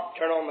say, Pop,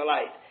 turn on the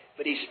light.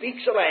 But he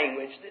speaks a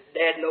language that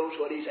Dad knows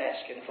what he's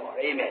asking for.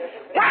 Amen.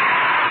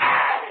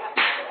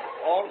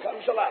 On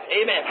comes the light.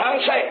 Amen.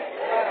 How say it?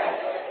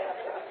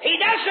 He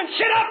doesn't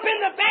sit up in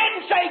the bed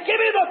and say, give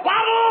me the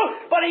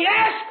bottle, but he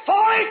asks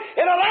for it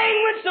in a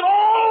language that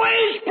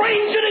always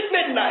brings it at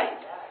midnight.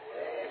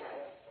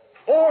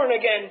 Born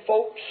again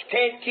folks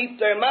can't keep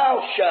their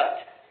mouths shut.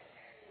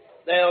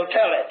 They'll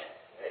tell it.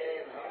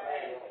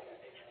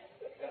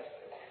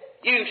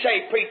 You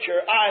say, preacher,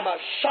 I'm a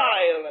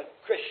silent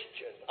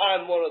Christian.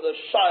 I'm one of the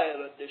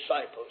silent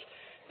disciples.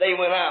 They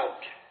went out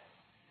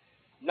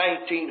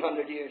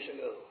 1900 years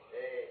ago.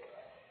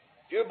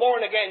 If you're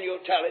born again,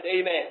 you'll tell it.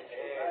 Amen.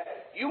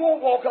 You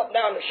won't walk up and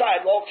down the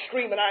sidewalk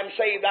screaming, I'm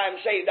saved, I'm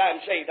saved, I'm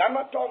saved. I'm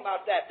not talking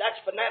about that. That's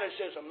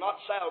fanaticism, not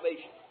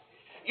salvation.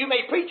 You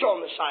may preach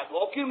on the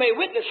sidewalk. You may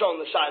witness on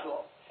the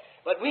sidewalk.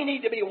 But we need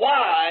to be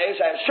wise,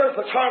 as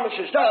Serpent's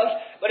Harmoses does.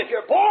 But if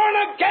you're born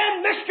again,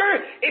 mister,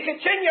 if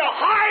it's in your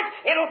heart,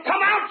 it'll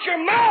come out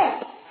your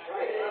mouth.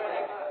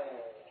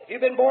 If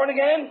you've been born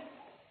again,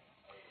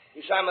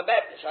 you say, I'm a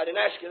Baptist. I didn't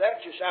ask you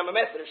that. You say, I'm a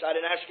Methodist. I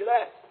didn't ask you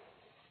that.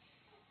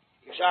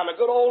 You say, I'm a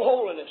good old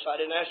holiness.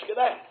 I didn't ask you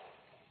that.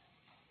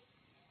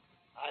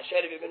 I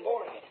said, have you been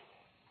born again?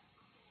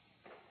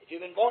 If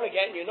you've been born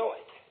again, you know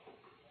it.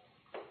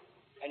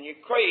 And you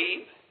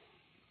crave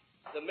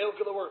the milk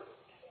of the Word,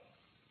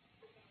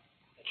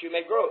 that you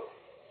may grow.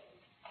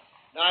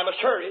 Now, I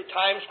must hurry.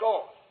 Time's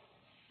gone.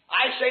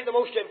 I say the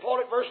most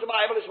important verse of the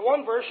Bible is the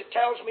one verse that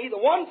tells me the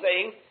one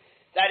thing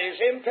that is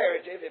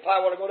imperative if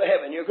I want to go to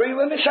heaven. You agree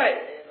with me? Say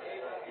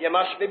it. You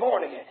must be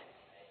born again.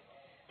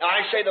 Now,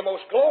 I say the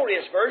most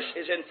glorious verse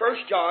is in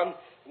 1 John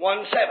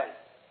 1:7.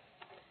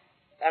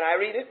 And I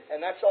read it,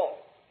 and that's all.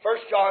 1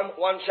 John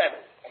 1:7.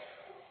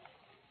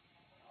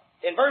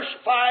 In verse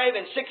 5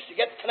 and 6 to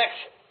get the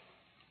connection.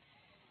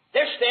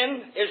 This then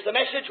is the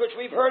message which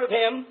we've heard of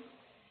Him,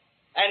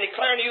 and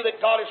declaring to you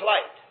that God is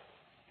light.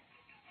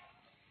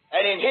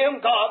 And in Him,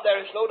 God, there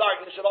is no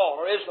darkness at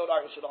all, or is no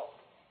darkness at all.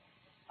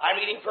 I'm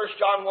reading 1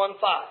 John 1:5.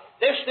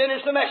 This then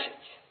is the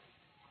message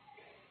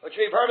which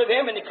we've heard of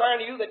Him, and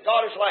declaring to you that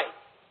God is light.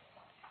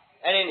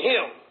 And in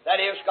Him,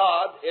 that is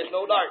God, is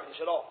no darkness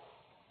at all.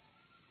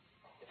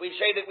 If we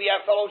say that we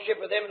have fellowship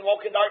with Him and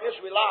walk in darkness,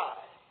 we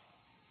lie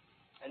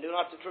and do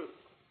not the truth.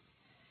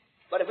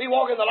 But if we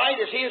walk in the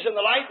light as He is in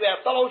the light, we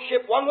have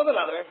fellowship one with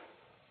another.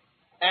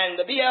 And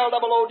the blood,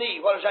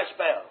 what does that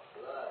spell?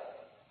 Blood.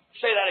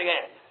 Say that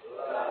again.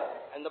 Blood.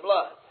 And the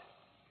blood.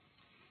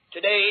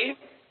 Today,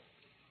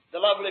 the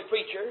lovely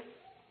preacher,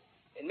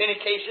 in many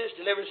cases,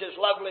 delivers his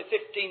lovely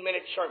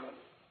 15-minute sermon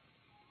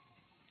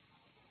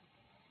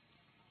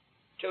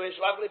to his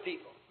lovely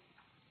people.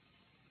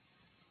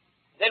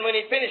 Then when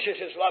he finishes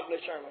his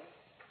lovely sermon,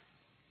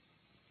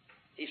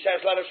 he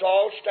says, let us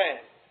all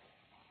stand.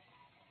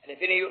 And if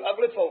any of you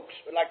lovely folks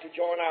would like to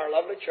join our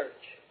lovely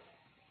church,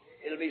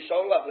 it'll be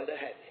so lovely to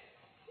have you.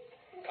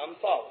 Come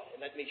forward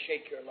and let me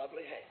shake your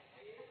lovely hand.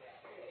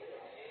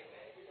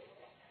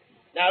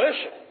 Now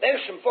listen, there's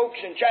some folks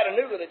in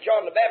Chattanooga that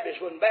John the Baptist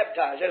wouldn't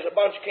baptize. There's a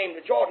bunch came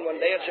to Jordan one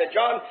day and said,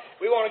 John,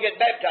 we want to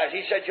get baptized.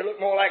 He said, you look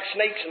more like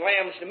snakes and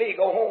lambs to me.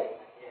 Go home.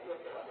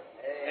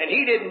 And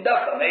he didn't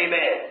duck them.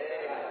 Amen.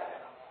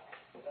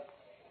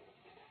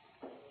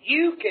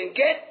 You can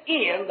get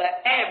in the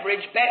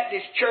average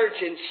Baptist church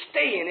and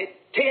stay in it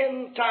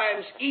 10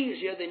 times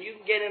easier than you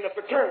can get in a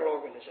fraternal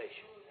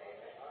organization.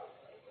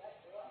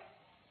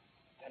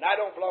 And I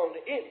don't belong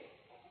to any.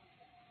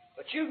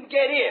 But you can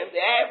get in the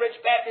average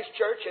Baptist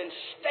church and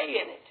stay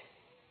in it.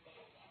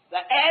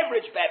 The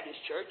average Baptist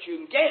church,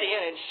 you can get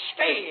in and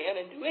stay in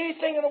and do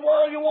anything in the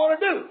world you want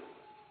to do.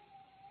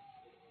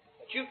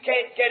 But you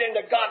can't get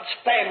into God's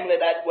family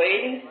that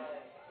way.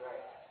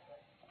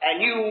 And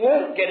you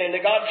won't get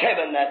into God's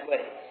heaven that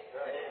way.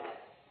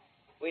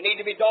 We need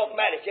to be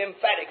dogmatic,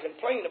 emphatic, and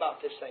plain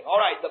about this thing. All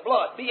right, the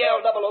blood,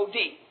 B-L-O-O-D.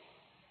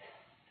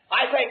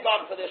 I thank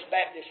God for this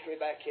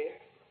baptistry back here.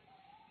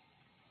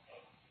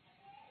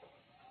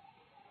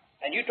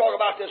 And you talk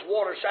about this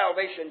water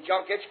salvation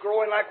junk, it's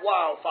growing like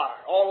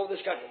wildfire all over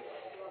this country.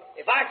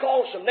 If I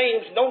call some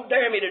names, don't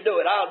dare me to do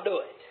it, I'll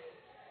do it.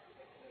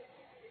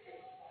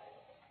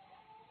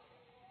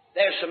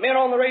 There's some men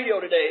on the radio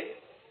today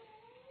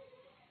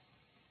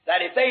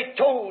that if they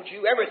told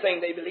you everything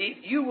they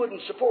believe, you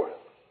wouldn't support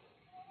them.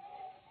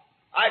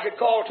 I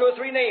could call 2 or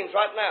 3 names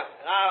right now,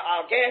 and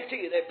I'll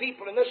guarantee you there are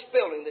people in this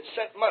building that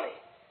sent money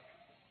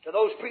to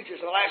those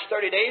preachers in the last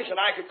 30 days, and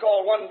I could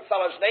call one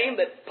fellow's name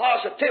that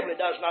positively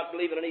does not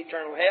believe in an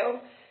eternal hell.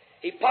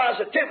 He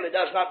positively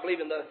does not believe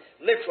in the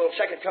literal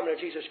second coming of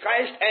Jesus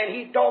Christ, and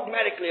he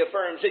dogmatically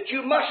affirms that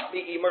you must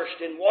be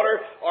immersed in water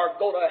or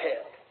go to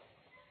hell.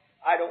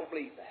 I don't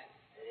believe that.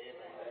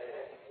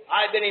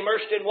 I've been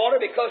immersed in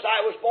water because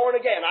I was born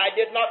again. I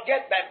did not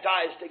get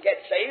baptized to get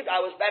saved. I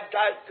was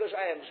baptized because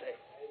I am saved.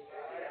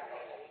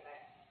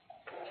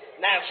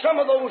 Now,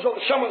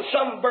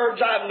 some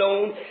birds I've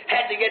known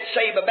had to get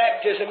saved by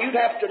baptism. You'd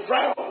have to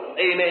drown them.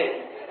 Amen.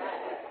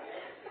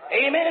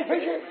 Amen,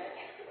 preacher?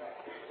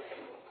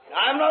 Now,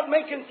 I'm not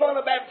making fun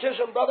of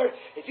baptism, brother.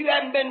 If you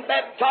haven't been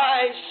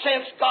baptized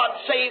since God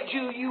saved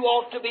you, you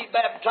ought to be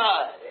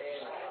baptized.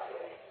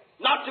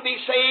 Not to be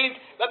saved,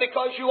 but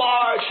because you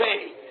are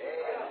saved.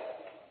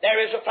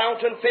 There is a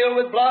fountain filled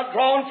with blood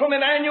drawn from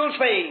Emmanuel's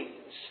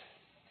veins.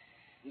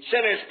 And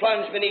sinners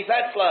plunged beneath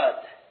that flood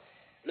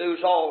lose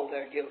all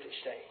their guilty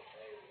stain.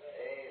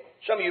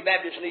 Some of you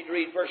Baptists need to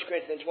read 1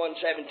 Corinthians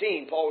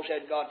 1:17. Paul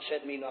said, God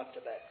sent me not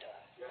to baptize.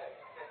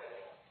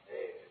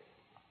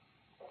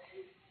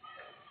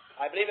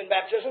 I believe in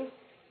baptism.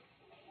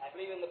 I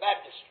believe in the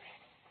baptistry.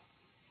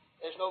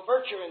 There's no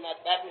virtue in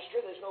that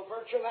baptistry. There's no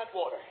virtue in that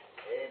water.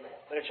 Amen.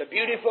 But it's a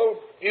beautiful,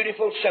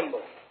 beautiful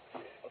symbol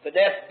of the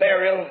death,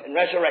 burial, and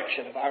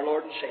resurrection of our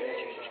Lord and Savior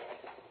Jesus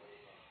Christ.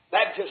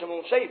 Baptism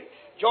won't save you.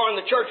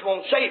 Joining the church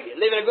won't save you.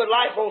 Living a good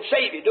life won't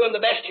save you. Doing the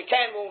best you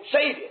can won't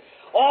save you.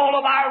 All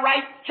of our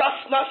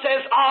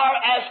righteousnesses are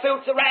as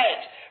filthy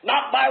rags,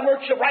 not by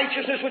works of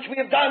righteousness which we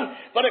have done,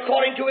 but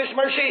according to His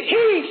mercy,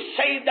 He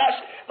saved us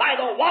by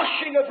the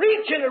washing of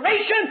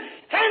regeneration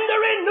and the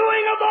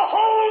renewing of the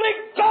Holy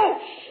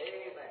Ghost.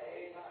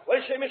 Amen. Well,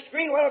 you say, Mr.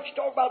 Green, why don't you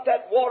talk about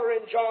that water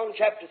in John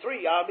chapter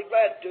 3? I'll be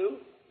glad to.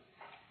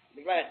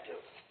 Be glad to.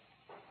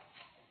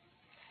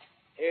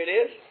 Here it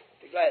is.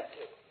 Be glad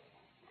to.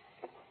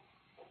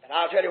 And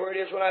I'll tell you where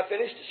it is when I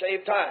finish to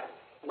save time.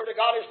 The Word of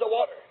God is the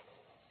water.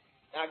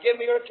 Now give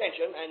me your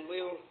attention and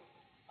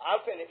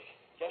I'll finish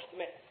just a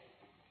minute.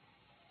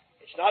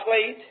 It's not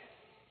late,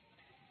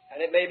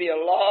 and it may be a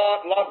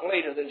lot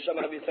later than some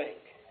of you think.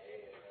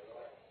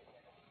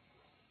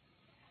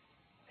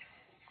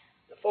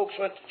 The folks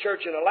went to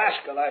church in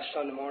Alaska last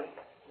Sunday morning.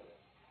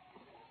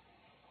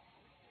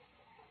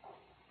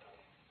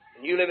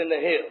 And you live in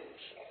the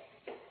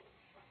hills.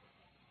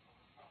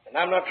 And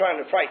I'm not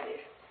trying to frighten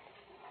you.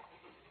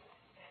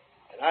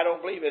 And I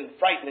don't believe in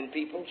frightening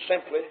people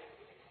simply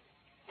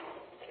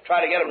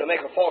try to get them to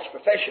make a false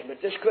profession, but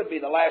this could be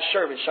the last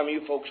service some of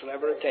you folks will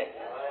ever attend.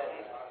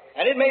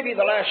 And it may be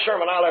the last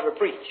sermon I'll ever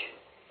preach.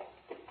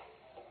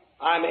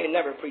 I may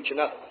never preach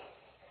another one.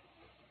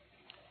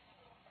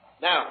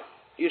 Now,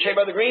 you say,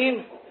 Brother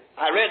Green,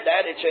 I read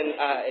that. It's in.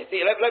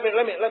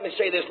 Let me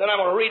say this. Then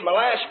I'm going to read my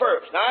last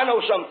verse. Now I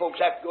know some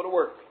folks have to go to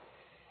work.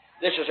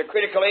 This is a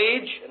critical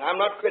age, and I'm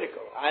not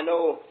critical. I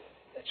know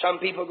that some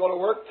people go to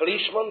work,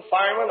 policemen,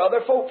 firemen,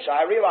 other folks.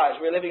 I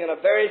realize we're living in a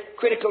very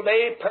critical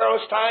day,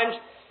 perilous times.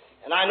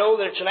 And I know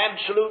that it's an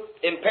absolute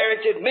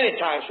imperative many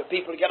times for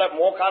people to get up and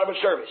walk out of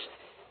a service.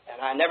 And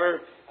I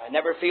never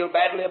feel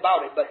badly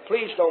about it. But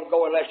please don't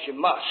go unless you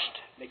must,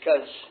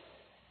 because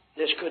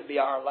this could be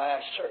our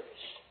last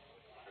service.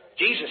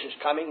 Jesus is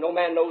coming. No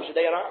man knows the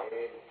day and hour.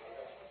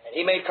 And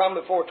He may come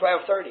before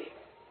 12:30.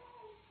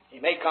 He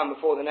may come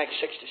before the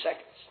next 60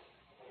 seconds.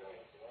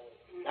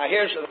 Now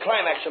here's the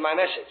climax of my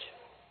message.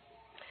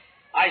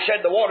 I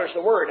said the water's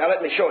the Word. Now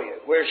let me show you.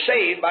 We're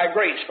saved by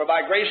grace. For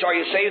by grace are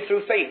you saved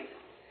through faith.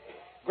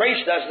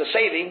 Grace does the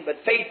saving, but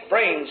faith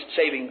brings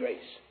saving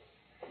grace.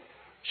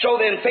 So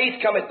then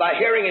faith cometh by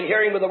hearing, and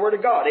hearing with the Word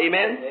of God.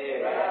 Amen?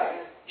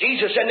 Amen.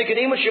 Jesus said to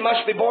Nicodemus, you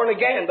must be born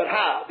again. But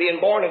how?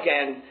 Being born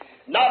again,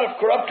 not of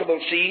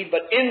corruptible seed,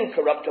 but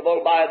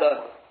incorruptible by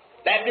the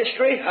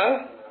baptistry,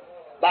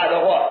 By the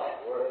what?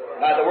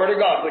 By the Word of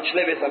God, which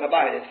liveth and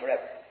abideth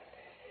forever.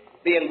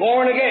 Being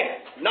born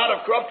again, not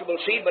of corruptible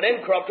seed, but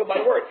incorruptible by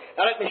the Word.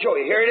 Now let me show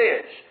you. Here it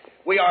is.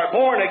 We are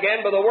born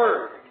again by the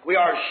Word. We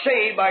are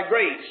saved by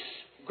grace.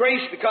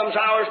 Grace becomes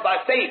ours by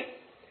faith.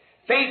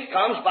 Faith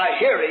comes by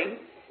hearing.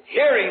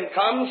 Hearing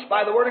comes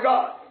by the Word of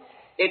God.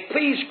 It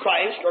pleased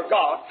Christ or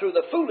God through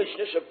the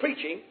foolishness of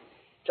preaching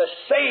to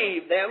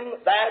save them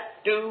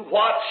that do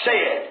what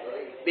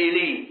said,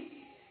 believe.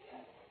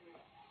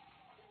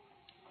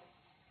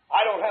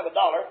 I don't have $1.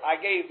 I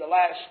gave the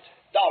last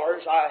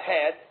dollars I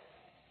had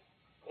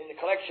in the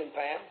collection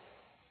pan,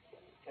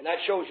 and that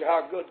shows you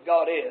how good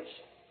God is.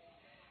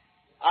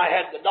 I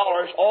had the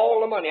dollars, all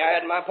the money I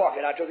had in my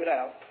pocket. I took it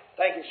out.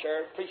 Thank you,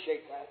 sir.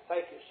 Appreciate that.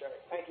 Thank you, sir.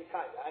 Thank you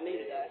kindly. I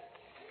needed that.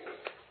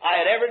 I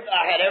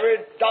had every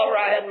dollar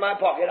I had in my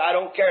pocket. I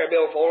don't carry a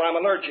billfold. I'm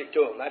allergic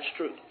to them. That's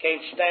true.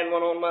 Can't stand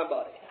one on my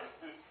body.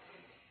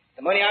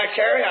 The money I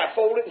carry, I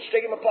fold it and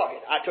stick it in my pocket.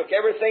 I took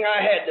everything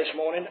I had this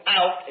morning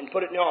out and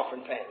put it in the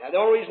offering pan. Now,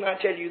 the only reason I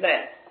tell you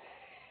that,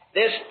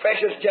 this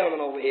precious gentleman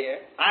over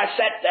here, I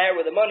sat there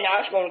with the money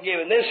I was going to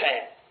give in this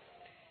hand.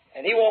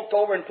 And he walked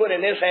over and put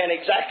in his hand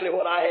exactly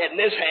what I had in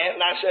this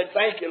hand. And I said,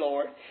 thank you,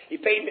 Lord. He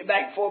paid me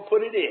back before I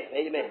put it in.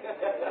 Amen.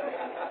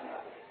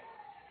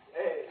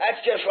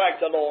 That's just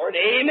like the Lord.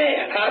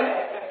 Amen.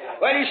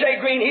 Huh? Well, you say,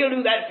 Green, He'll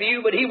do that for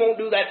you, but He won't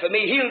do that for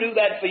me. He'll do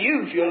that for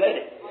you if you'll let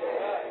Him.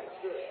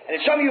 And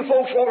if some of you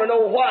folks want to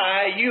know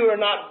why you are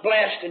not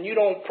blessed and you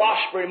don't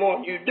prosper more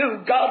than you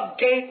do, God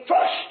can't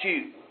trust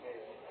you.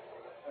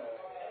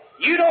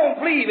 You don't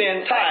believe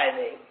in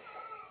tithing.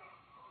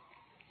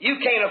 You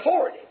can't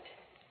afford it.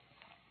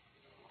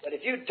 But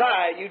if you'd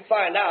tithe, you'd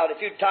find out. If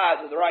you'd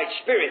tithe with the right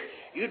spirit,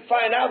 you'd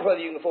find out whether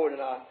you can afford it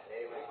or not.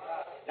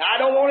 Now, I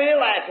don't want any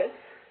laughing.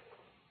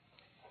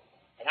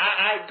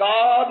 And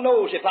God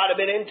knows if I'd have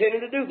been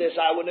intending to do this,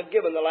 I wouldn't have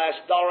given the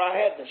last dollar I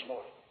had this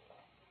morning.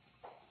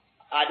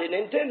 I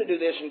didn't intend to do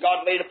this, and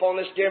God laid upon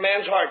this dear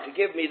man's heart to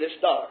give me this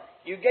dollar.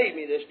 You gave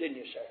me this, didn't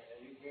you, sir?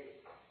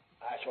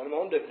 That's what I'm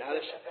going to do. Now,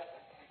 listen.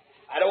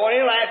 I don't want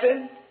any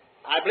laughing.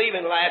 I believe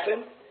in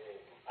laughing.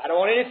 I don't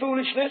want any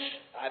foolishness.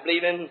 I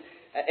believe in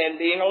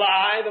being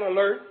alive and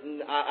alert,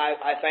 and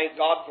I thank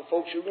God for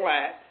folks who can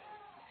laugh.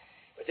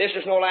 But this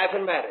is no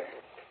laughing matter.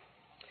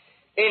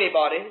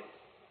 Anybody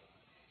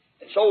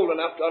that's old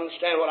enough to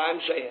understand what I'm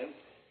saying,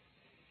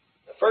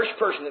 the first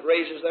person that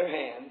raises their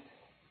hand,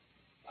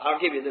 I'll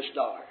give you this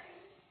dollar.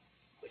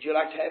 Would you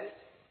like to have it?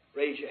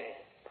 Raise your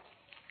hand.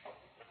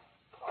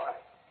 All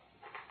right.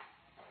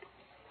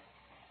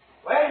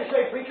 Well, you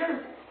say,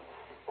 preacher,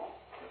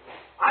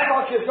 I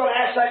thought you was going to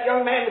ask that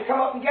young man to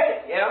come up and get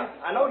it. Yeah,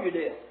 I know you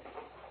did.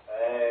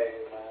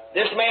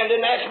 This man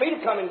didn't ask me to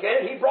come and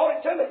get it. He brought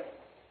it to me.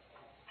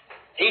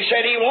 He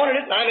said he wanted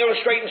it, and I'm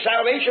illustrating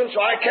salvation,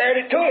 so I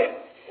carried it to him.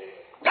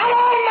 God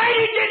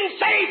Almighty didn't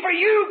say for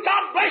you,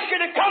 God bless you,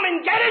 to come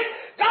and get it.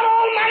 God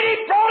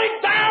Almighty brought it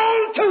down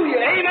to you.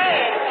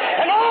 Amen.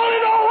 And all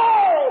in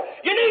all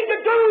you need to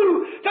do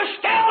to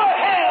stay out of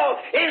hell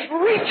is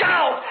reach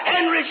out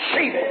and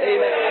receive it.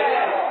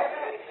 Amen.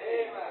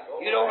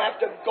 You don't have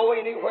to go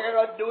anywhere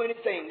or do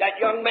anything. That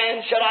young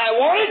man said, I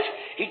want it.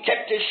 He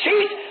kept his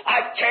seat.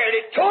 I carried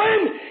it to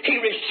him. He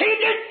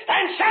received it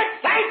and said,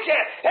 thank you.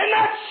 And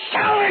that's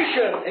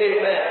salvation.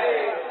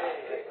 Amen.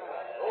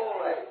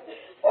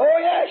 Oh,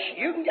 yes,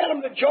 you can get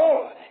them to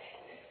join.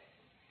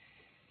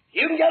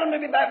 You can get them to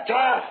be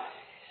baptized.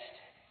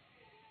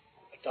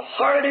 But the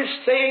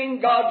hardest thing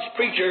God's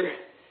preacher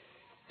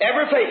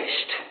ever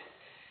faced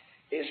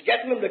is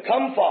getting them to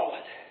come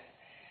forward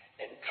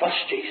and trust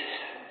Jesus.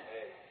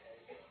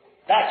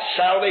 That's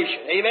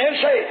salvation. Amen?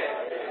 Say it.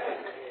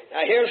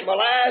 Now, here's my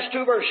last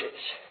two verses.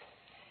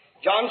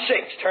 John 6.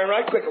 Turn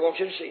right quick. I want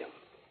you to see them.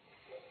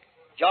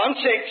 John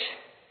 6.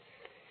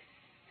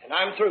 And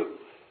I'm through.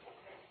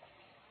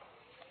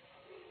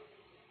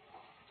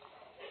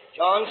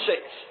 John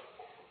 6.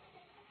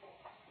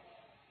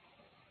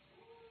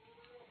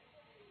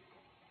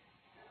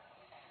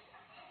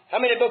 How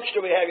many books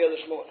do we have here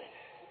this morning?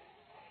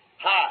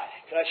 Hi.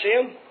 Can I see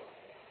them?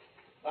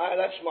 Hi,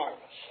 that's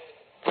marvelous.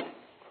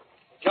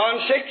 John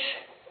 6,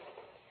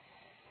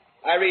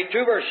 I read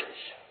two verses.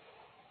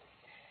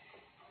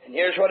 And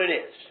here's what it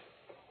is.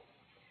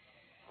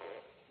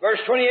 Verse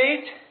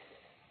 28,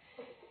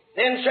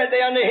 Then said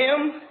they unto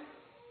him,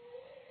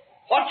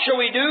 What shall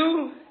we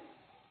do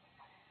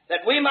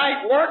that we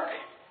might work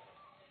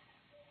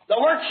the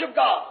works of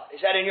God?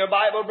 Is that in your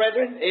Bible,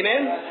 brethren?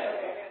 Amen?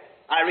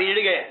 I read it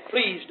again.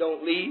 Please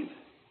don't leave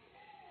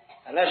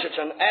unless it's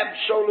an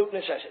absolute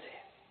necessity.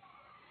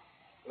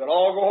 We'll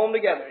all go home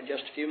together in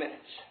just a few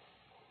minutes.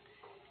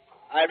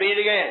 I read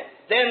it again.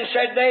 Then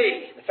said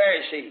they, the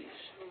Pharisees,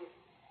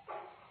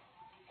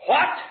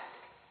 What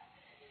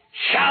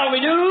shall we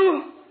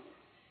do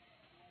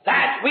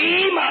that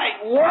we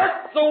might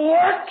work the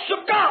works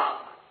of God?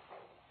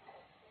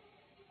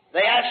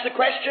 They asked the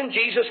question.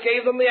 Jesus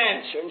gave them the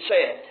answer and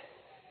said,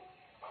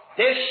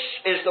 This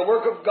is the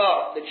work of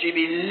God, that ye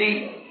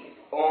believe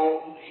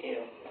on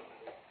Him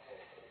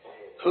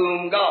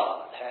whom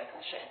God hath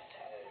sent.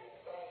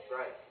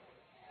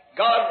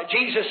 God,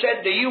 Jesus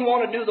said, do you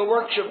want to do the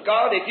works of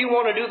God? If you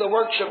want to do the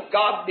works of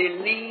God,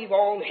 believe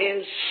on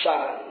His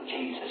Son,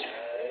 Jesus.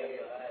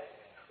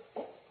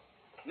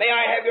 May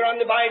I have your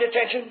undivided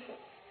attention?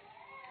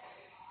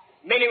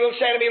 Many will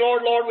say to me,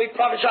 Lord, Lord, we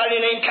prophesied in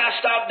your name,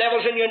 cast out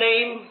devils in your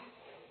name.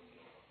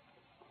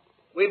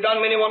 We've done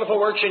many wonderful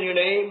works in your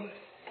name.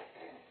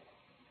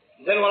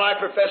 Then will I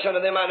profess unto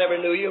them, I never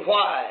knew you.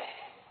 Why?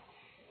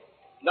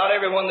 Not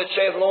everyone that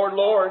saith, Lord,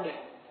 Lord,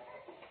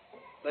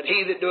 but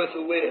he that doeth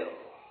the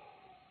will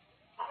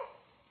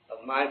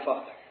of my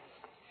Father.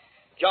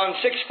 John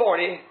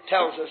 6:40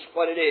 tells us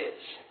what it is.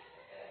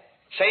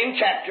 Same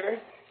chapter,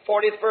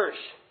 40th verse.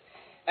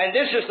 And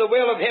this is the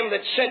will of him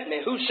that sent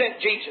me. Who sent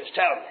Jesus?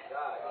 Tell me.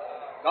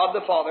 God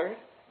the Father.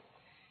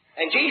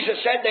 And Jesus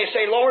said, they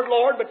say, Lord,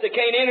 Lord, but they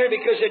can't enter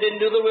because they didn't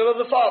do the will of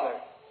the Father.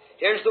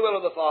 Here's the will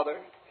of the Father.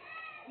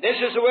 This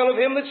is the will of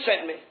him that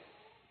sent me,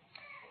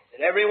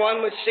 that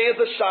everyone which seeth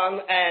the Son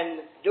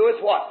and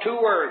doeth what? 2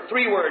 words,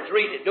 3 words,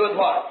 read it. Doeth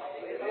what?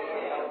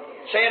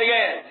 Say it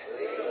again.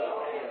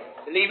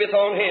 Believeth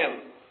on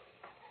him.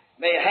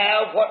 May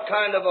have what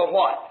kind of a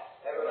what?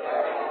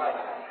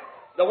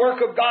 The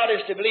work of God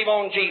is to believe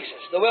on Jesus.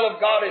 The will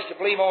of God is to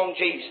believe on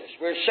Jesus.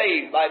 We're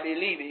saved by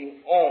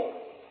believing on.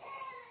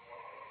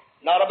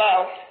 Not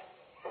about.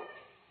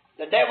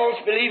 The devils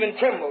believe and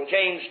tremble,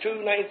 James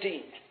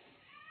 2:19.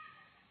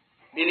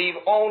 Believe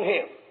on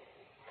him.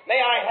 May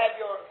I have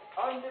your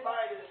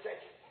undivided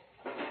attention?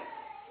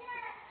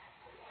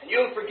 And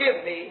you'll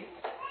forgive me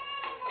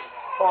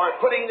for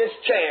putting this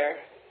chair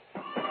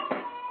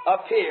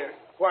up here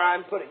where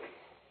I'm putting it.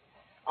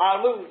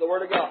 I'll move the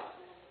Word of God.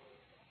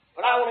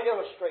 But I want to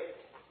illustrate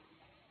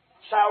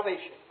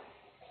salvation,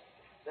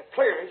 the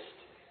clearest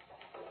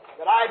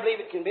that I believe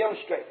it can be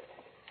illustrated.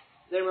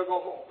 Then we'll go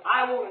home.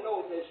 I want to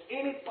know if there's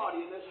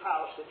anybody in this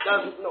house that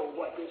doesn't know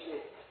what this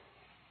is.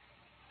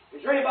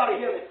 Is there anybody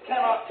here that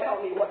cannot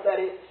tell me what that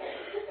is?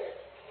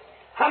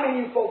 How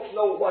many of you folks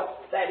know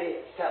what that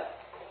is? Tell me.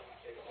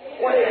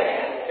 What is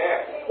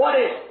it? What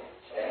is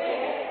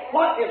it?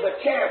 What is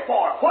a chair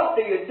for? What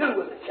do you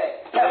do with a chair?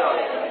 Tell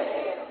me.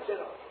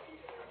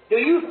 Do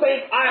you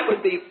think I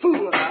would be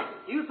fool enough?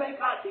 Do you think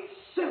I'd be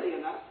silly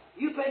enough?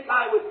 You think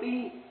I would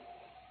be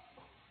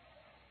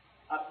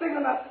a big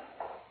enough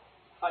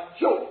a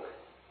joke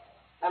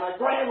and a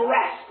grand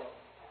rascal.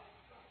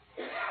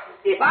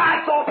 If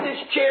I thought this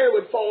chair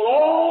would fall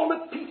all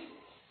to pieces,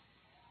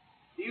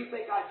 do you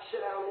think I'd sit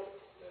down in it?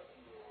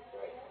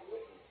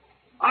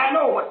 I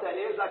know what that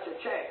is. That's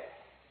a chair.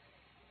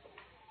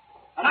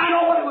 And I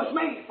know what it was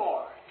made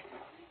for.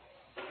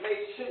 It's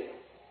made sitting.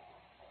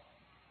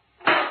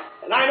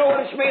 And I know what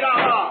it's made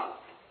out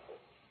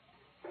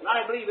of. And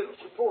I believe it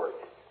will support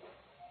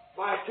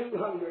my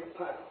 200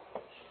 pounds.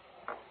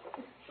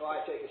 So I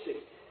take a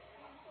seat.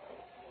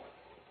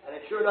 And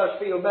it sure does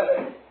feel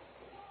better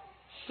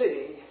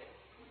sitting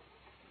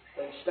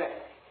than standing.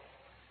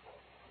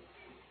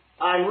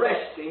 I'm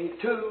resting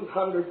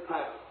 200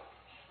 pounds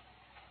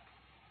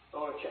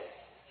on a chair.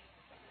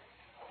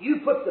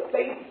 You put the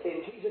faith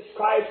in Jesus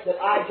Christ that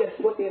I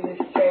just put in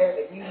this chair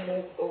and you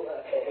won't go to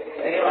hell.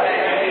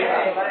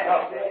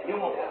 You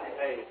won't go to hell.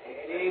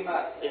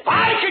 If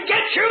I could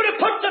get you to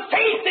put the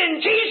faith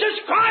in Jesus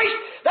Christ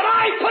that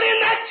I put in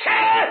that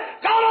chair,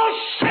 God will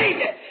save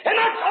you. And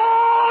that's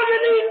all you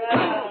need to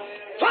do.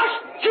 Trust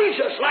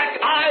Jesus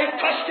like I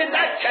trusted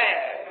that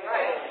chair.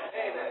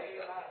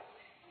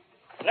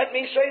 Let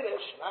me say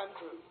this, I'm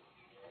through.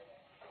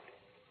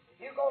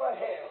 You go to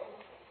hell,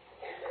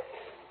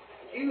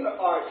 you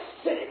are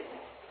sitting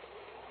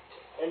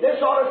in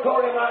this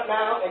auditorium right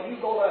now, and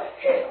you go to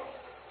hell.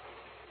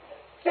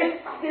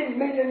 50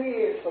 million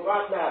years from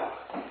right now,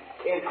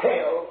 in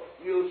hell,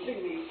 you'll see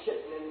me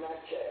sitting in that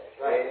chair.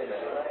 Right.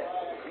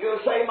 You'll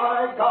say,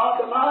 my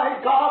God, my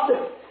God,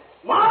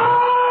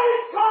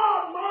 my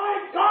God,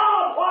 my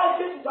God, why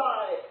didn't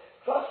I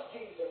trust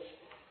Jesus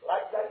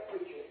like that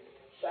preacher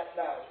sat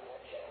down in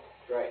that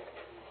chair? Right.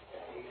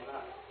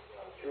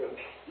 True.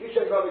 You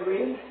said, Brother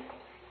Green,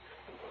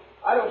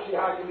 I don't see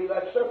how I can be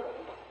that simple.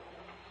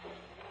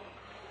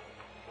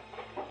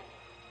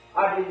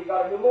 I think you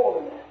got to do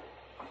more than that.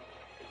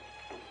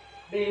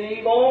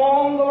 Believe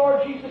on the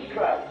Lord Jesus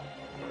Christ,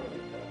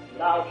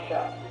 thou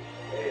shalt.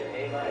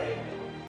 Amen.